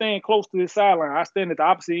don't even stand close to his sideline. I stand at the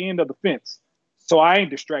opposite end of the fence, so I ain't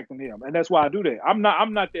distracting him, and that's why I do that. I'm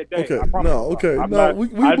not that day. Okay, we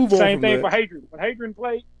move on. Same thing for Hadrian. When Hadrian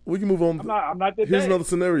played, we can move on. I'm not that. Here's another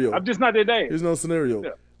scenario. I'm just not that day. Here's another scenario.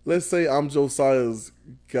 Yeah. Let's say I'm Josiah's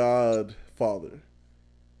godfather,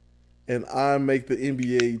 and I make the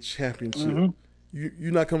NBA championship. Mm-hmm.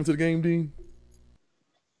 You not coming to the game, Dean?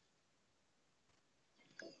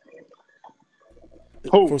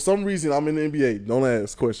 Who? For some reason, I'm in the NBA. Don't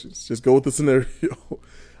ask questions. Just go with the scenario.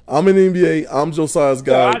 I'm in the NBA. I'm Josiah's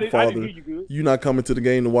godfather. You not coming to the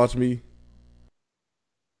game to watch me?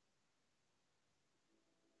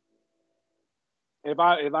 If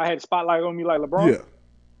I had a spotlight on me like LeBron?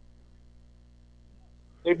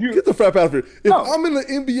 Yeah. Get the crap out of here. If I'm in the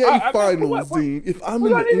NBA finals, Dean, if I'm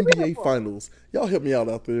in the NBA finals, y'all help me out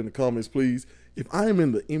there in the comments, please. If I am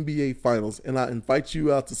in the NBA Finals and I invite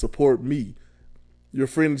you out to support me, your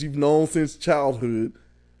friends you've known since childhood,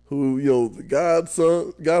 who the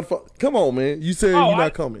godson, godfather. Come on, man. You said you're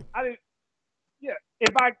not coming. I didn't. Yeah,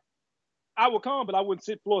 if I would come, but I wouldn't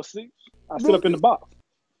sit floor seats. I sit Bro, up in the box.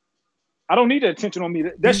 I don't need that attention on me.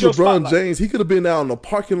 That's he's your LeBron spotlight. James. He could have been out in the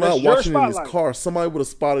parking lot That's your watching in his spotlight. car. Somebody would have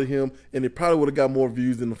spotted him, and it probably would have got more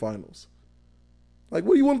views than the finals. Like,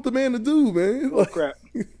 what do you want the man to do, man? Oh, crap.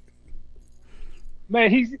 Man,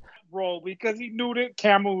 he's bro because he knew that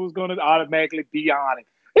camera was going to automatically be on it.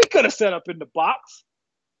 He could have set up in the box.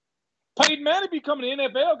 Peyton Manning be coming to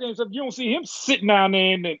NFL games. If you don't see him sitting down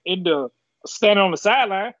there in the standing on the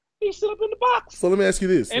sideline, he sit up in the box. So let me ask you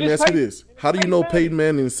this. How do you know Peyton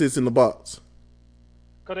Manning sits in the box?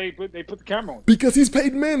 Because they put the camera on. Because he's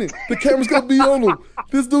Peyton Manning. The camera's going to be on him.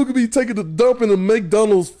 This dude could be taking a dump in a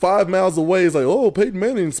McDonald's 5 miles away. It's like, oh, Peyton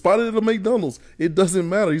Manning spotted at a McDonald's. It doesn't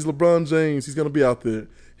matter. He's LeBron James. He's going to be out there.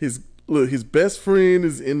 His best friend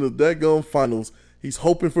is in the daggone finals. He's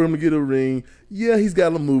hoping for him to get a ring. Yeah, he's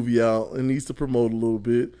got a movie out and needs to promote a little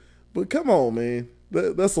bit. But come on, man.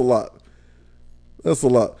 That's a lot. That's a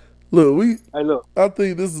lot. Look, I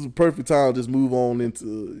think this is the perfect time to just move on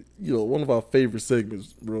into, one of our favorite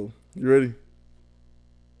segments, bro. You ready?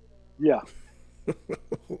 Yeah.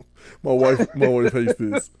 my wife hates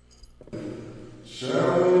this.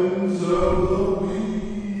 Challenge of the week.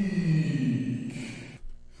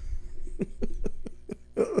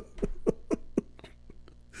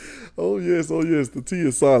 Oh yes, the T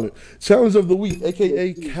is silent. Challenge of the week,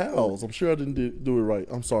 aka cows. I'm sure I didn't do it right.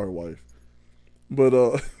 I'm sorry, wife. But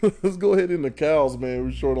let's go ahead into cows, man.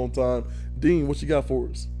 We're short on time. Dean, what you got for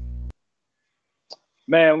us?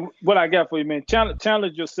 Man, what I got for you, man,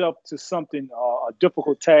 challenge yourself to something, a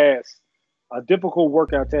difficult task, a difficult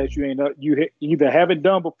workout task you either haven't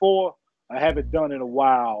done before or haven't done in a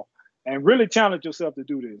while, and really challenge yourself to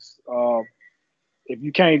do this. If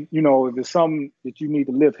you can't, if it's something that you need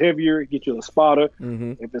to lift heavier, get you a spotter.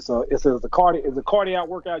 Mm-hmm. If it's a cardiac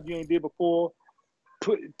workout you ain't did before,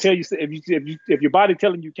 if your body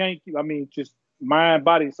telling you can't, just mind,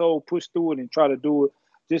 body, soul, push through it and try to do it.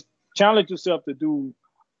 Just challenge yourself to do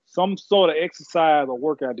some sort of exercise or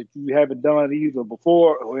workout that you haven't done either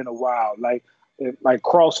before or in a while, like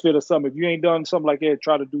CrossFit or something. If you ain't done something like that,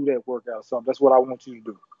 try to do that workout or something. That's what I want you to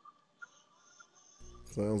do.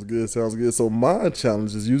 Sounds good. So my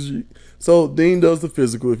challenge is usually, so Dean does the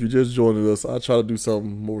physical. If you're just joining us, I try to do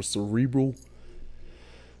something more cerebral.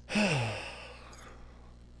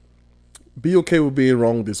 Be okay with being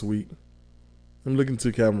wrong this week. I'm looking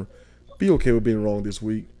to the camera. Be okay with being wrong this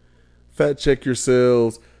week. Fact check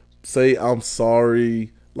yourselves. Say I'm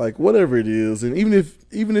sorry. Like whatever it is. And even if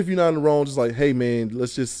you're not in the wrong, just like, hey man,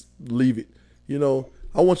 let's just leave it.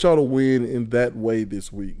 I want y'all to win in that way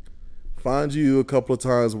this week. Find you a couple of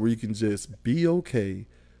times where you can just be okay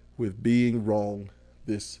with being wrong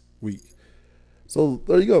this week. So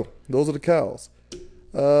there you go. Those are the cows.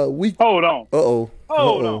 Hold on. Hold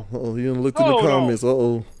on. You done looked in the comments.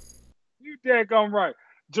 You daggone right.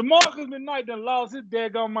 Jamarcus McKnight done lost his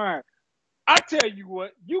daggone mind. I tell you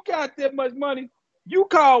what, you got that much money, you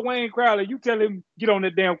call Wayne Crowley, you tell him get on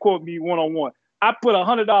that damn court me one-on-one. I put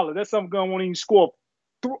 $100. That's something gun won't even score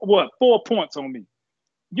 4 points on me.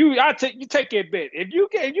 You take that bet. If you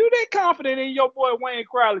that confident in your boy Wayne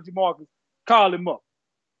Crowley, Jamarcus, call him up.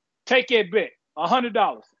 Take that bet.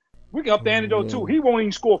 $100. We can up the antidote too. He won't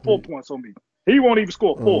even score 4 points on me. He won't even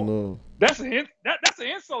score 4. No. That's an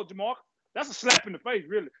insult, Jamarcus. That's a slap in the face,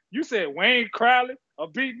 really. You said Wayne Crowley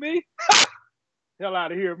beat me? Hell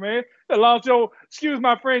out of here, man. Excuse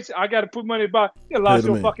my French, I got to put money about. You lost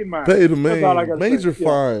your fucking mind. Pay the man. Major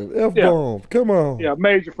fine. F-bomb. Come on. Yeah,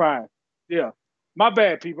 major fine. Yeah. My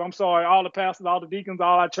bad, people. I'm sorry. All the pastors, all the deacons,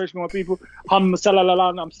 all our church-going people. I'm sorry.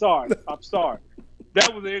 That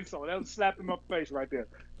was an insult. That was a slap in my face right there.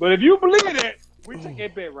 But if you believe that, we take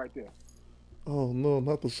that bet right there. Oh, no,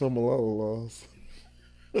 not the Shamalala laws.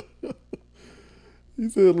 He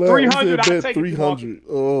said 300. I bet 300.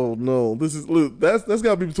 Oh no, that's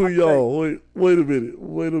got to be between y'all. Wait a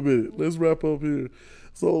minute. Let's wrap up here.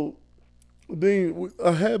 So, Dean,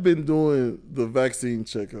 I have been doing the vaccine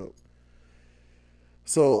checkup.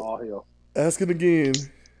 So, asking again,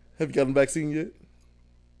 have you gotten vaccine yet?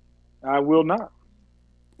 I will not.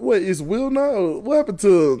 Wait, is will not? Or what happened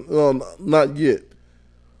to not yet?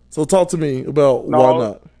 So talk to me about why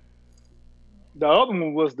not. The other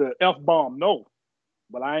one was the F-bomb, no.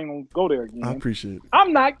 But I ain't going to go there again. I appreciate it.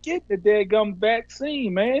 I'm not getting the daggum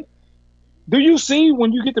vaccine, man. Do you see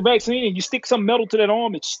when you get the vaccine and you stick some metal to that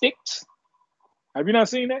arm, it sticks? Have you not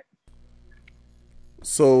seen that?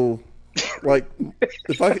 So, Like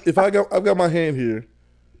I've got my hand here.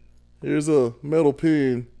 Here's a metal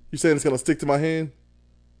pin. You saying it's gonna stick to my hand?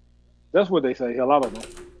 That's what they say. Hell, I don't know.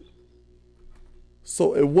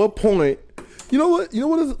 So at what point? You know what? You know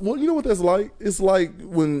what is? Well, you know what that's like? It's like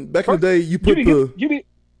when back in the day you put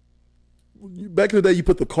back in the day you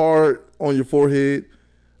put the card on your forehead.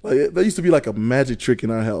 Like that used to be like a magic trick in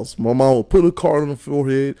our house. My mom would put a card on the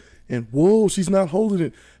forehead, and whoa, she's not holding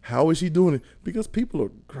it. How is she doing it? Because people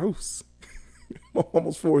are gross. My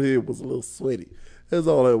mama's forehead was a little sweaty. That's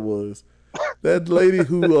all that was. That lady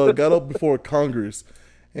who got up before Congress,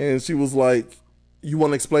 and she was like, "You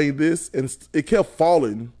want to explain this?" And it kept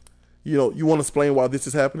falling. You know, you want to explain why this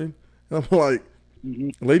is happening? And I'm like,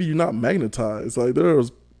 lady, you're not magnetized. Like there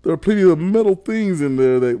are plenty of metal things in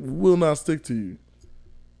there that will not stick to you.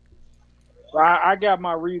 I got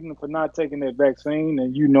my reason for not taking that vaccine,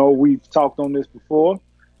 and you know we've talked on this before.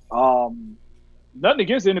 Nothing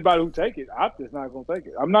against anybody who take it. I'm just not going to take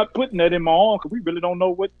it. I'm not putting that in my arm because we really don't know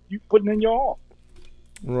what you're putting in your arm.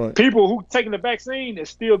 Right. People who taking the vaccine is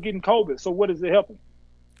still getting COVID. So what is it helping?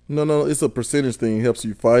 No, it's a percentage thing. It helps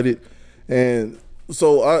you fight it. And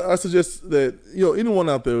so I suggest that, you know, anyone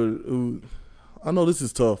out there who, I know this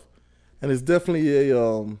is tough, and it's definitely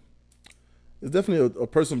a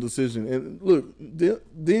personal decision. And look,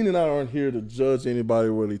 Dean and I aren't here to judge anybody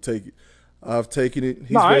where they take it. I've taken it.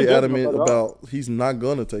 He's very adamant about he's not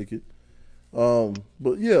gonna take it.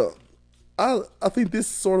 But yeah, I think this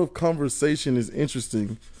sort of conversation is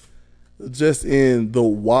interesting, just in the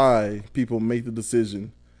why people make the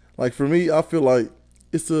decision. Like for me, I feel like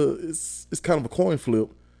it's kind of a coin flip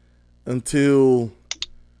until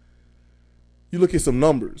you look at some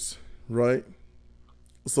numbers, right?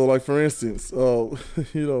 So like for instance, you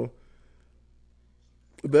know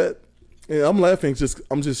that, and I'm laughing.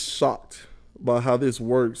 I'm just shocked by how this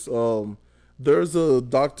works. There's a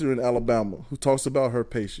doctor in Alabama who talks about her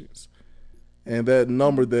patients, and that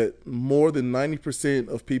number that more than 90%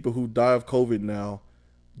 of people who die of COVID now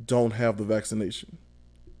don't have the vaccination.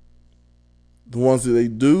 The ones that they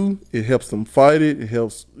do, it helps them fight it. It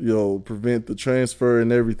helps, you know, prevent the transfer and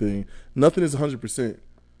everything. Nothing is 100%.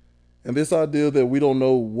 And this idea that we don't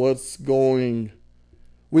know what's in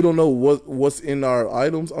our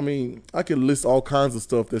items. I mean, I can list all kinds of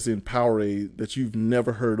stuff that's in Powerade that you've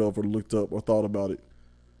never heard of or looked up or thought about it.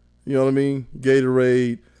 You know what I mean?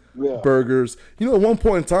 Gatorade, burgers. You know, at one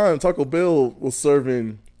point in time, Taco Bell was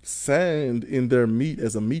serving sand in their meat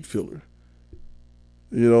as a meat filler.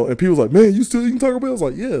 You know, and people was like, "Man, you still eating Taco Bell?" I was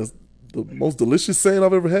like, "Yeah, it's the most delicious sand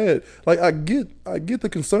I've ever had." Like, I get the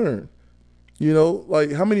concern. You know,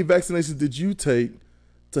 like how many vaccinations did you take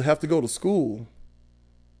to have to go to school?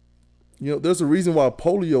 You know, there's a reason why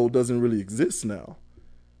polio doesn't really exist now.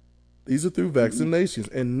 These are through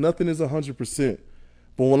vaccinations, and nothing is 100%.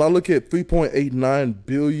 But when I look at 3.89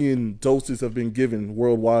 billion doses have been given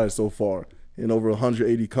worldwide so far in over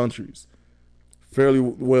 180 countries, fairly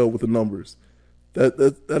well with the numbers.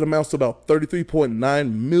 That amounts to about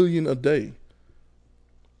 33.9 million a day.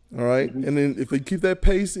 All right, and then if they keep that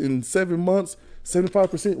pace in 7 months,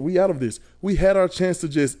 75%, we out of this. We had our chance to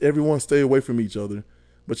just everyone stay away from each other,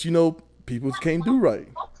 but you know, people can't do right.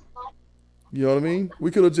 You know what I mean?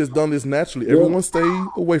 We could have just done this naturally. Everyone stay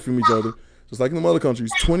away from each other, just like in the other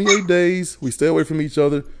countries. 28 days, we stay away from each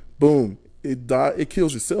other. Boom, it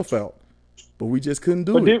kills itself out. But we just couldn't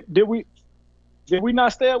do it. Did we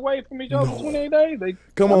not stay away from each other for 28 days?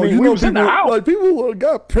 Come on, you know, people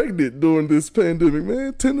got pregnant during this pandemic,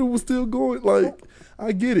 man. Tinder was still going. Like,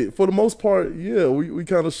 I get it. For the most part, yeah, we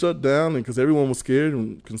kind of shut down because everyone was scared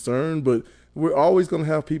and concerned. But we're always going to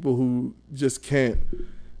have people who just can't,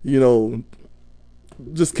 you know,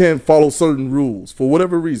 just can't follow certain rules for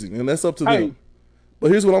whatever reason. And that's up to them.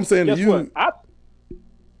 But here's what I'm saying to you.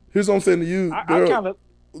 Here's what I'm saying to you.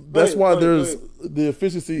 That's why there's the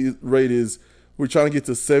efficiency rate is we're trying to get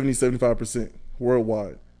to 70-75%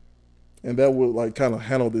 worldwide, and that will like kind of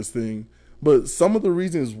handle this thing. But some of the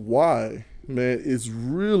reasons why, man, is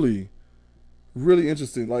really, really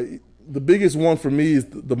interesting. Like the biggest one for me is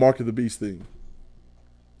the mark of the beast thing.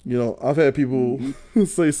 You know, I've had people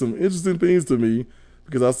say some interesting things to me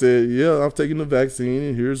because I said, yeah, I've taken the vaccine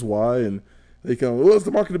and here's why, and they come, well, it's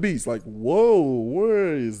the mark of the beast. Like, whoa,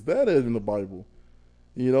 where is that at in the Bible?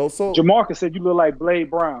 You know, so Jamarcus said you look like Blade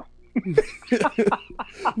Brown.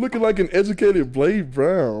 Looking like an educated Blade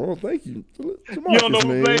Brown. Oh, thank you. Jamarcus, you don't know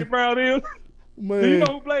who Blade Brown is? Man. Do you know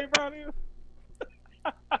who Blade Brown is?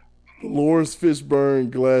 Lawrence Fishburne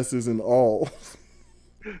glasses and all.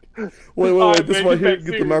 Wait. This right here,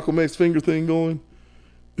 get the Malcolm X finger thing going.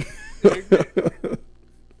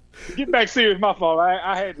 Get back serious. My fault.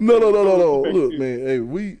 I had to No. Get back Look, serious. man.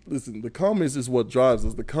 Hey, listen. The comments is what drives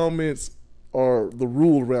us. The comments are the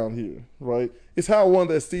rule around here, right? It's how I won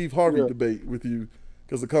that Steve Harvey debate with you,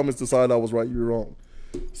 because the comments decided I was right, you were wrong.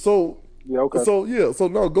 So Yeah, okay. So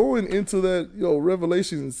now going into that,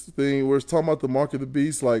 Revelations thing where it's talking about the mark of the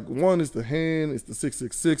beast, like one is the hand, it's the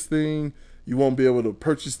 666 thing. You won't be able to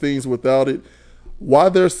purchase things without it. Why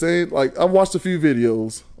they're saying, like, I've watched a few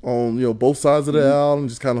videos on, both sides of the aisle and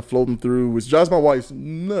just kind of floating through, which drives my wife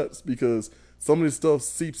nuts because some of this stuff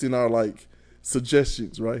seeps in our, like,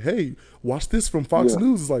 suggestions, right? Hey, watch this from Fox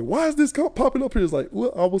News. It's like, why is this popping up here? It's like,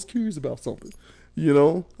 well, I was curious about something.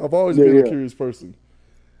 I've always been a curious person.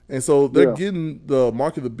 And so they're getting the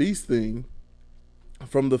mark of the beast thing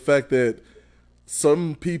from the fact that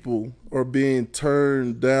some people are being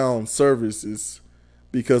turned down services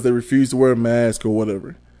because they refuse to wear a mask or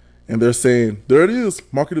whatever. And they're saying, there it is,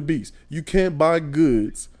 mark of the beast. You can't buy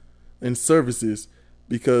goods and services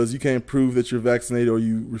because you can't prove that you're vaccinated or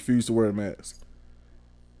you refuse to wear a mask.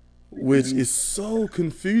 Which is so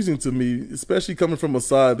confusing to me, especially coming from a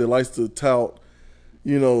side that likes to tout,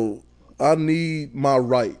 I need my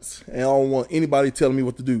rights, and I don't want anybody telling me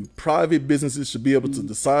what to do. Private businesses should be able to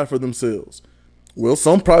decide for themselves. Well,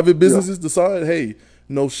 some private businesses decide, hey,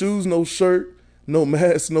 no shoes, no shirt, no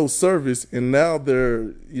mask, no service, and now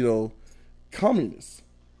they're, communists.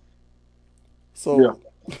 So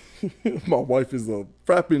my wife is a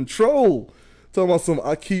frapping troll. Talking about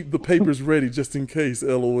I keep the papers ready just in case,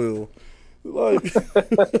 LOL. Like,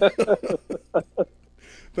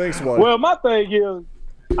 thanks, wife. Well, my thing is,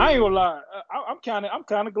 I ain't gonna lie. I'm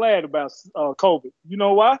kind of glad about COVID. You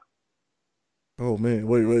know why? Oh man,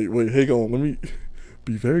 wait. Hang on. Let me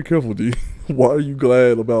be very careful, D. Why are you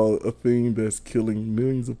glad about a thing that's killing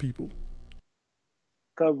millions of people?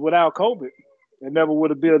 Because without COVID, it never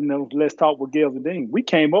would have been no Let's Talk with Gales and Dean. We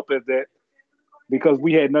came up as that because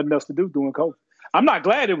we had nothing else to do during COVID. I'm not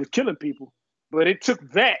glad it was killing people, but it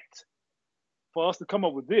took that for us to come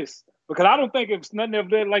up with this. Because I don't think it was nothing of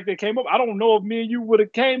that like they came up. I don't know if me and you would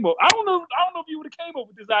have came up. I don't know if you would have came up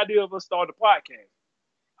with this idea of us starting a podcast.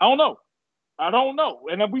 I don't know.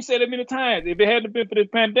 And we said it many times. If it hadn't been for this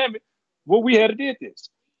pandemic, well, we had did this.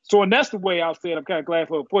 So, and that's the way I said I'm kind of glad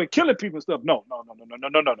for killing people and stuff. No.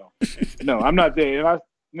 No, I'm not there.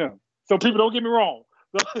 No. So people don't get me wrong.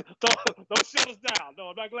 Don't shut us down. No,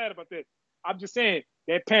 I'm not glad about that. I'm just saying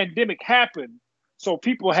that pandemic happened. So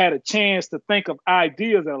people had a chance to think of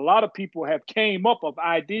ideas, and a lot of people have came up of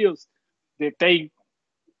ideas that they,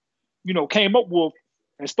 came up with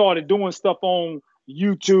and started doing stuff on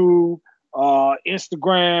YouTube,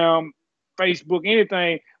 Instagram, Facebook,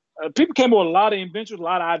 anything. People came up with a lot of inventions, a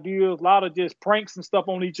lot of ideas, a lot of just pranks and stuff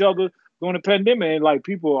on each other during the pandemic, and like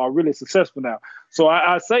people are really successful now. So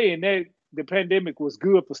I say in that the pandemic was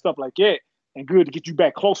good for stuff like that and good to get you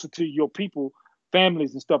back closer to your people,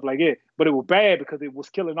 families and stuff like that, but it was bad because it was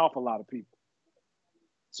killing off a lot of people.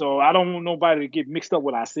 So I don't want nobody to get mixed up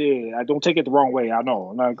with what I said. I don't take it the wrong way. I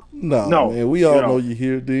know. No, man, we all know you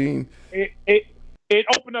here, Dean. It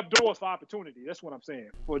opened up doors for opportunity. That's what I'm saying.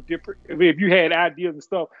 For different, if you had ideas and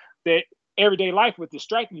stuff that everyday life was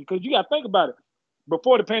distracting you, because you got to think about it.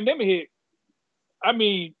 Before the pandemic hit, I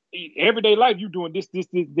mean, everyday life you doing this,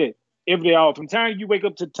 that. Every day, from the time you wake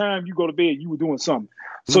up to the time you go to bed, you were doing something.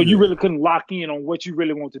 So you really couldn't lock in on what you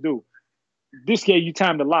really want to do. This gave you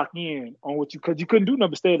time to lock in on what because you couldn't do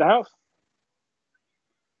nothing but stay at the house.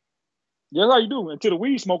 That's how you do. Until the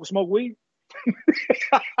weed smoker smoke weed.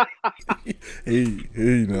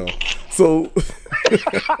 hey, now. So,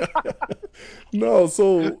 no,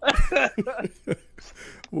 so,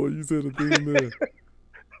 well, you said a thing there.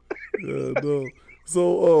 Yeah, no.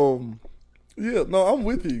 So, yeah, no, I'm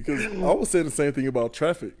with you because I was saying the same thing about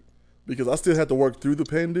traffic because I still had to work through the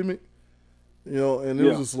pandemic, and it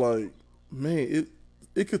was just like, man,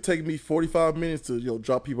 it could take me 45 minutes to,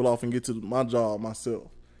 drop people off and get to my job myself.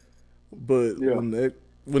 But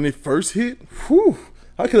when it first hit, whew,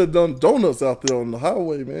 I could have done donuts out there on the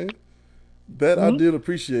highway, man. That I did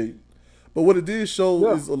appreciate. But what it did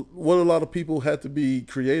show is what a lot of people had to be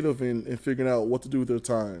creative in figuring out what to do with their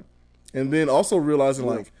time. And then also realizing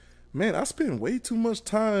like, man, I spend way too much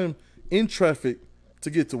time in traffic to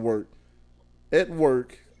get to work, at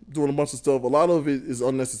work, doing a bunch of stuff. A lot of it is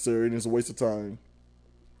unnecessary and it's a waste of time.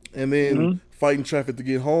 And then fighting traffic to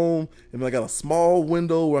get home. And then I got a small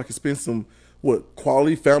window where I can spend some,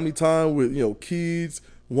 quality family time with, kids,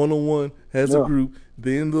 one-on-one, as a group.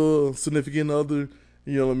 Then the significant other,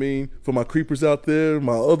 you know what I mean? For my creepers out there,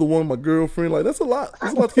 my other one, my girlfriend. Like, that's a lot.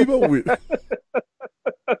 That's a lot to keep up with.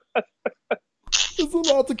 It's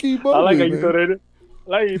a lot to keep up with. I like how you throw that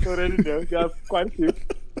in there. You got quite a few.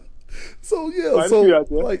 So yeah, Quite a so few out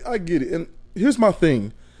there. like I get it. And here's my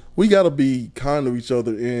thing. We gotta be kind to each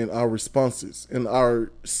other in our responses and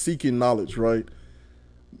our seeking knowledge, right?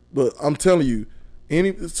 But I'm telling you,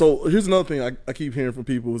 so here's another thing I keep hearing from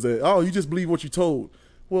people is that, oh, you just believe what you told.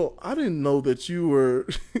 Well, I didn't know that you were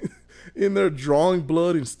in there drawing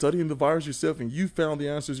blood and studying the virus yourself and you found the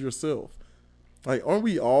answers yourself. Like, aren't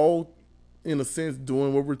we all, in a sense,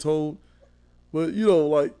 doing what we're told? But,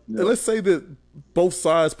 like, Yeah. and let's say that both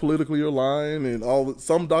sides politically are lying and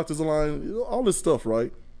some doctors are lying, all this stuff,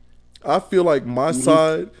 right? I feel like my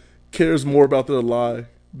side cares more about their lie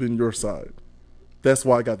than your side. That's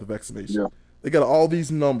why I got the vaccination. Yeah. They got all these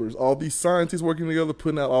numbers, all these scientists working together,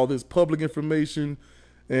 putting out all this public information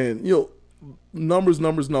and, numbers.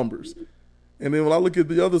 And then when I look at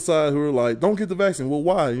the other side who are like, don't get the vaccine. Well,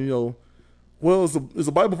 why? Well, is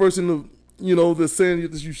a Bible verse in the, that's saying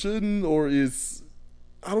that you shouldn't, or is,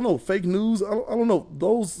 I don't know, fake news? I don't know.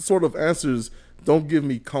 Those sort of answers don't give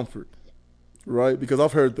me comfort, right? Because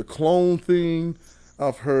I've heard the clone thing.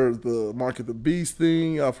 I've heard the mark of the beast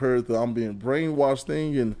thing. I've heard the I'm being brainwashed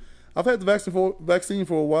thing. And I've had the vaccine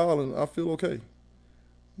for a while, and I feel okay.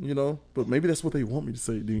 But maybe that's what they want me to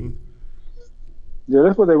say, Dean. Yeah,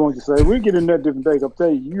 that's what they want you to say. We'll get in that different day. I'll tell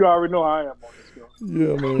you, you already know how I am on this show.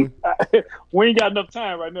 Yeah, man. We ain't got enough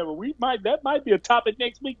time right now, but that might be a topic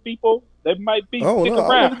next week, people. That might be. Oh, stick no,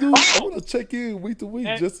 around. I want to check in week to week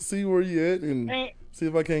just to see where you at and see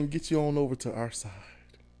if I can get you on over to our side.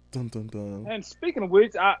 Dun, dun, dun. And speaking of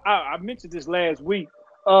which, I mentioned this last week.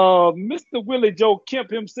 Mr. Willie Joe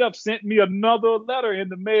Kemp himself sent me another letter in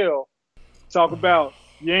the mail. Talk about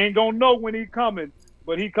you ain't gonna know when he coming,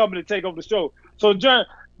 but he coming to take over the show. So, John,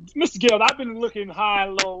 Mr. Gales, I've been looking high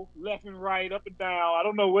and low, left and right, up and down. I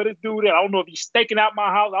don't know where this dude is. I don't know if he's staking out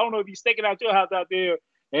my house. I don't know if he's staking out your house out there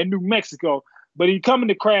in New Mexico. But he coming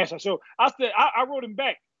to crash our show. I said I wrote him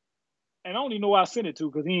back, and I don't even know where I sent it to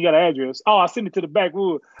because he ain't got an address. Oh, I sent it to the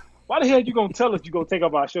backwood. Why the hell you gonna tell us you gonna take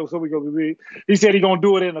up our show so we gonna be? He said he gonna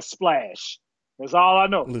do it in a splash. That's all I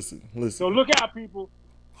know. Listen. So look out, people.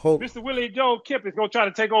 Mr. Willie Joe Kemp is gonna try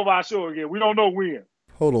to take over our show again. We don't know when.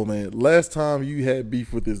 Hold on, man. Last time you had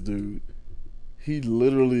beef with this dude, he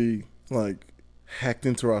literally hacked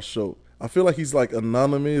into our show. I feel like he's like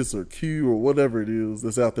anonymous or Q or whatever it is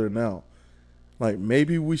that's out there now. Like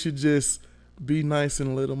maybe we should just be nice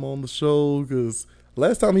and let him on the show because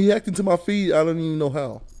last time he hacked into my feed, I don't even know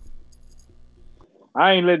how.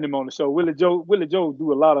 I ain't letting him on the show. Willie Joe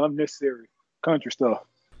do a lot of unnecessary country stuff.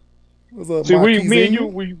 What's up, see, Marquis me and you,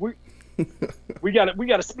 we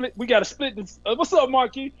gotta split this. What's up,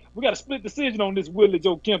 Marquis? We gotta split decision on this Willie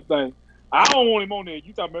Joe Kemp thing. I don't want him on there.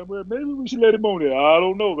 You talking about, well, maybe we should let him on there. I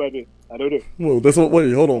don't know about that. I don't know. Well,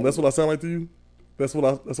 wait, hold on. That's what I sound like to you? That's what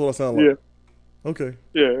I sound like. Yeah. Okay.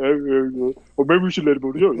 Yeah. Or maybe we should let him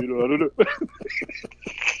on the show. I don't know.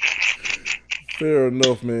 Fair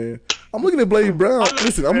enough, man. I'm looking at Blade Brown.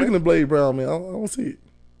 Listen, I'm looking at Blade Brown, man. I don't see it.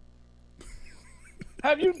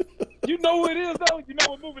 Have you know who it is though? You know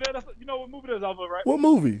what movie that is? You know what movie that is off of, right? What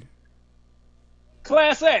movie?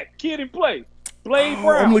 Class Act, Kid and Play, Blade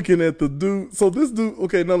Brown. I'm looking at the dude. So this dude.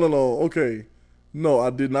 Okay, no. Okay, no, I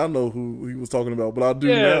did not know who he was talking about, but I do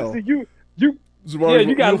now. See, you Jamari,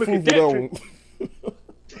 you gotta look at that one.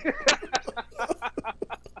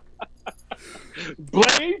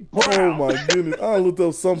 Blade Brown. Oh my goodness! I looked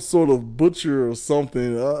up some sort of butcher or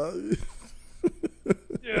something.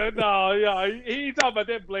 He ain't talking about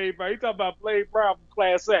that Blade Brown. He talking about Blade Brown from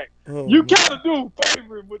Class Act. You kind of do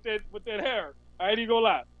favor him with that hair. I ain't even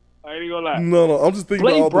gonna lie. No, I'm just thinking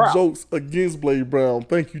Blade about all Brown. the jokes against Blade Brown.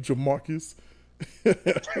 Thank you, Jamarcus.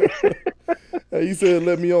 Hey, he said,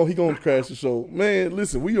 let me on. He gonna crash the show. Man,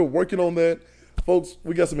 listen, we are working on that. Folks,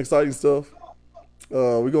 we got some exciting stuff.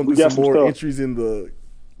 We're gonna do some more entries in the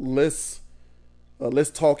Let's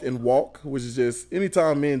Talk and Walk, which is just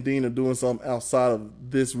anytime me and Dean are doing something outside of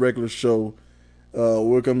this regular show,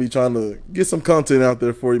 we're going to be trying to get some content out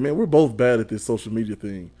there for you. Man, we're both bad at this social media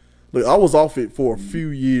thing. Look, I was off it for a few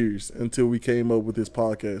years until we came up with this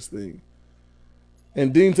podcast thing.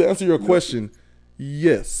 And Dean, to answer your question,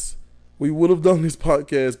 yes, we would have done this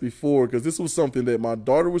podcast before because this was something that my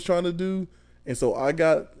daughter was trying to do. And so I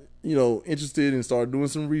got, interested and started doing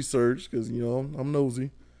some research because, I'm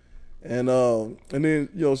nosy. And then,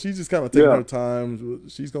 she's just kind of taking her time.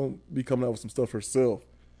 She's going to be coming out with some stuff herself.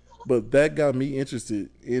 But that got me interested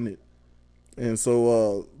in it. And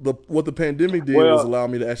so what the pandemic did was allow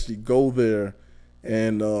me to actually go there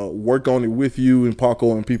and work on it with you and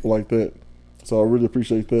Paco and people like that. So I really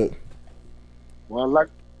appreciate that. Well, like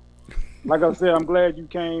I said, I'm glad you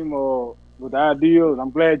came with the ideas.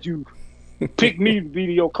 I'm glad you picked me to be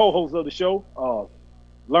your co-host of the show.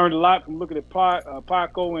 Learned a lot from looking at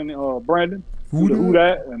Paco and Brandon. Who Who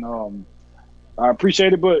that? that? And I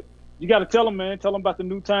appreciate it. But you got to tell them, man. Tell them about the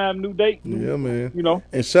new time, new date. Yeah, man. You know.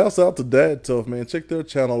 And shouts out to Dad Tough, man. Check their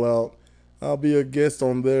channel out. I'll be a guest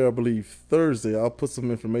on there, I believe, Thursday. I'll put some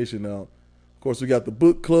information out. Of course, we got the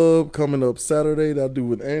book club coming up Saturday that I do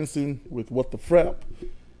with Anderson with What the Frap.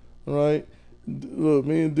 All right. Look,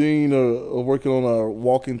 me and Dean are working on our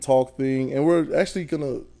walk and talk thing, and we're actually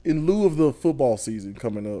gonna, in lieu of the football season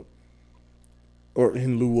coming up, or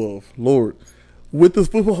in lieu of, Lord, with the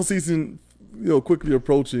football season, quickly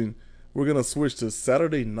approaching, we're gonna switch to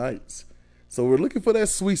Saturday nights. So we're looking for that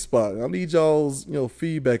sweet spot. I need y'all's,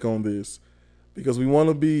 feedback on this because we want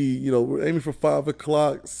to be, we're aiming for 5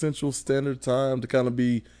 o'clock Central Standard Time to kind of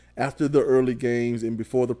be after the early games and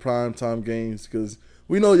before the prime time games because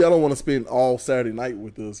we know y'all don't want to spend all Saturday night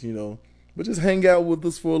with us, but just hang out with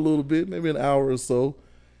us for a little bit, maybe an hour or so,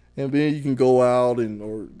 and then you can go out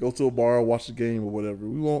or go to a bar or watch the game or whatever.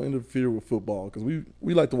 We won't interfere with football because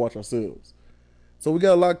we like to watch ourselves. So we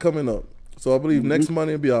got a lot coming up. So I believe next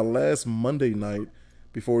Monday will be our last Monday night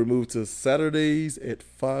before we move to Saturdays at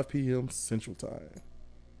 5 p.m. Central Time.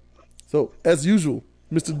 So, as usual,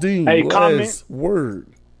 Mr. Dean, Hey, last comment. word.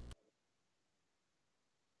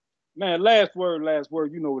 Man, last word.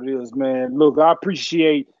 You know what it is, man. Look, I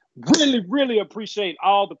really appreciate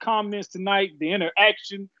all the comments tonight, the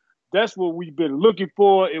interaction. That's what we've been looking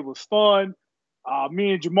for. It was fun.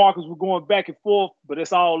 Me and Jamarcus were going back and forth, but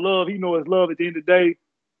it's all love. He knows it's love at the end of the day.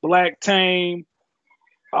 Black Tame,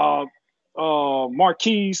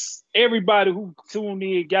 Marquise, everybody who tuned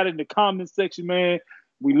in, got in the comment section, man.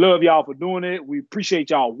 We love y'all for doing it. We appreciate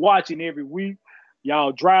y'all watching every week.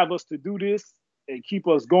 Y'all drive us to do this and keep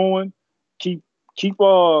us going. Keep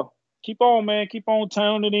on, man. Keep on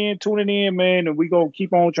tuning in, man. And we gonna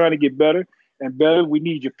keep on trying to get better and better. We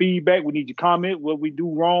need your feedback. We need your comment. What we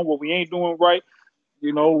do wrong, what we ain't doing right.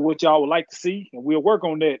 What y'all would like to see, and we'll work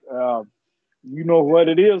on that. You know what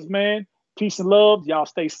it is, man. Peace and love. Y'all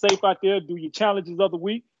stay safe out there. Do your challenges of the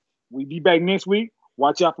week. We be back next week.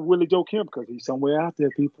 Watch out for Willie Joe Kim because he's somewhere out there,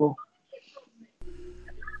 people.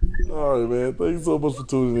 All right, man. Thanks so much for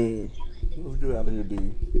tuning in. Let's get out of here,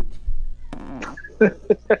 Dean.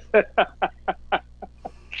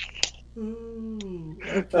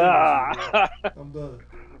 I'm done.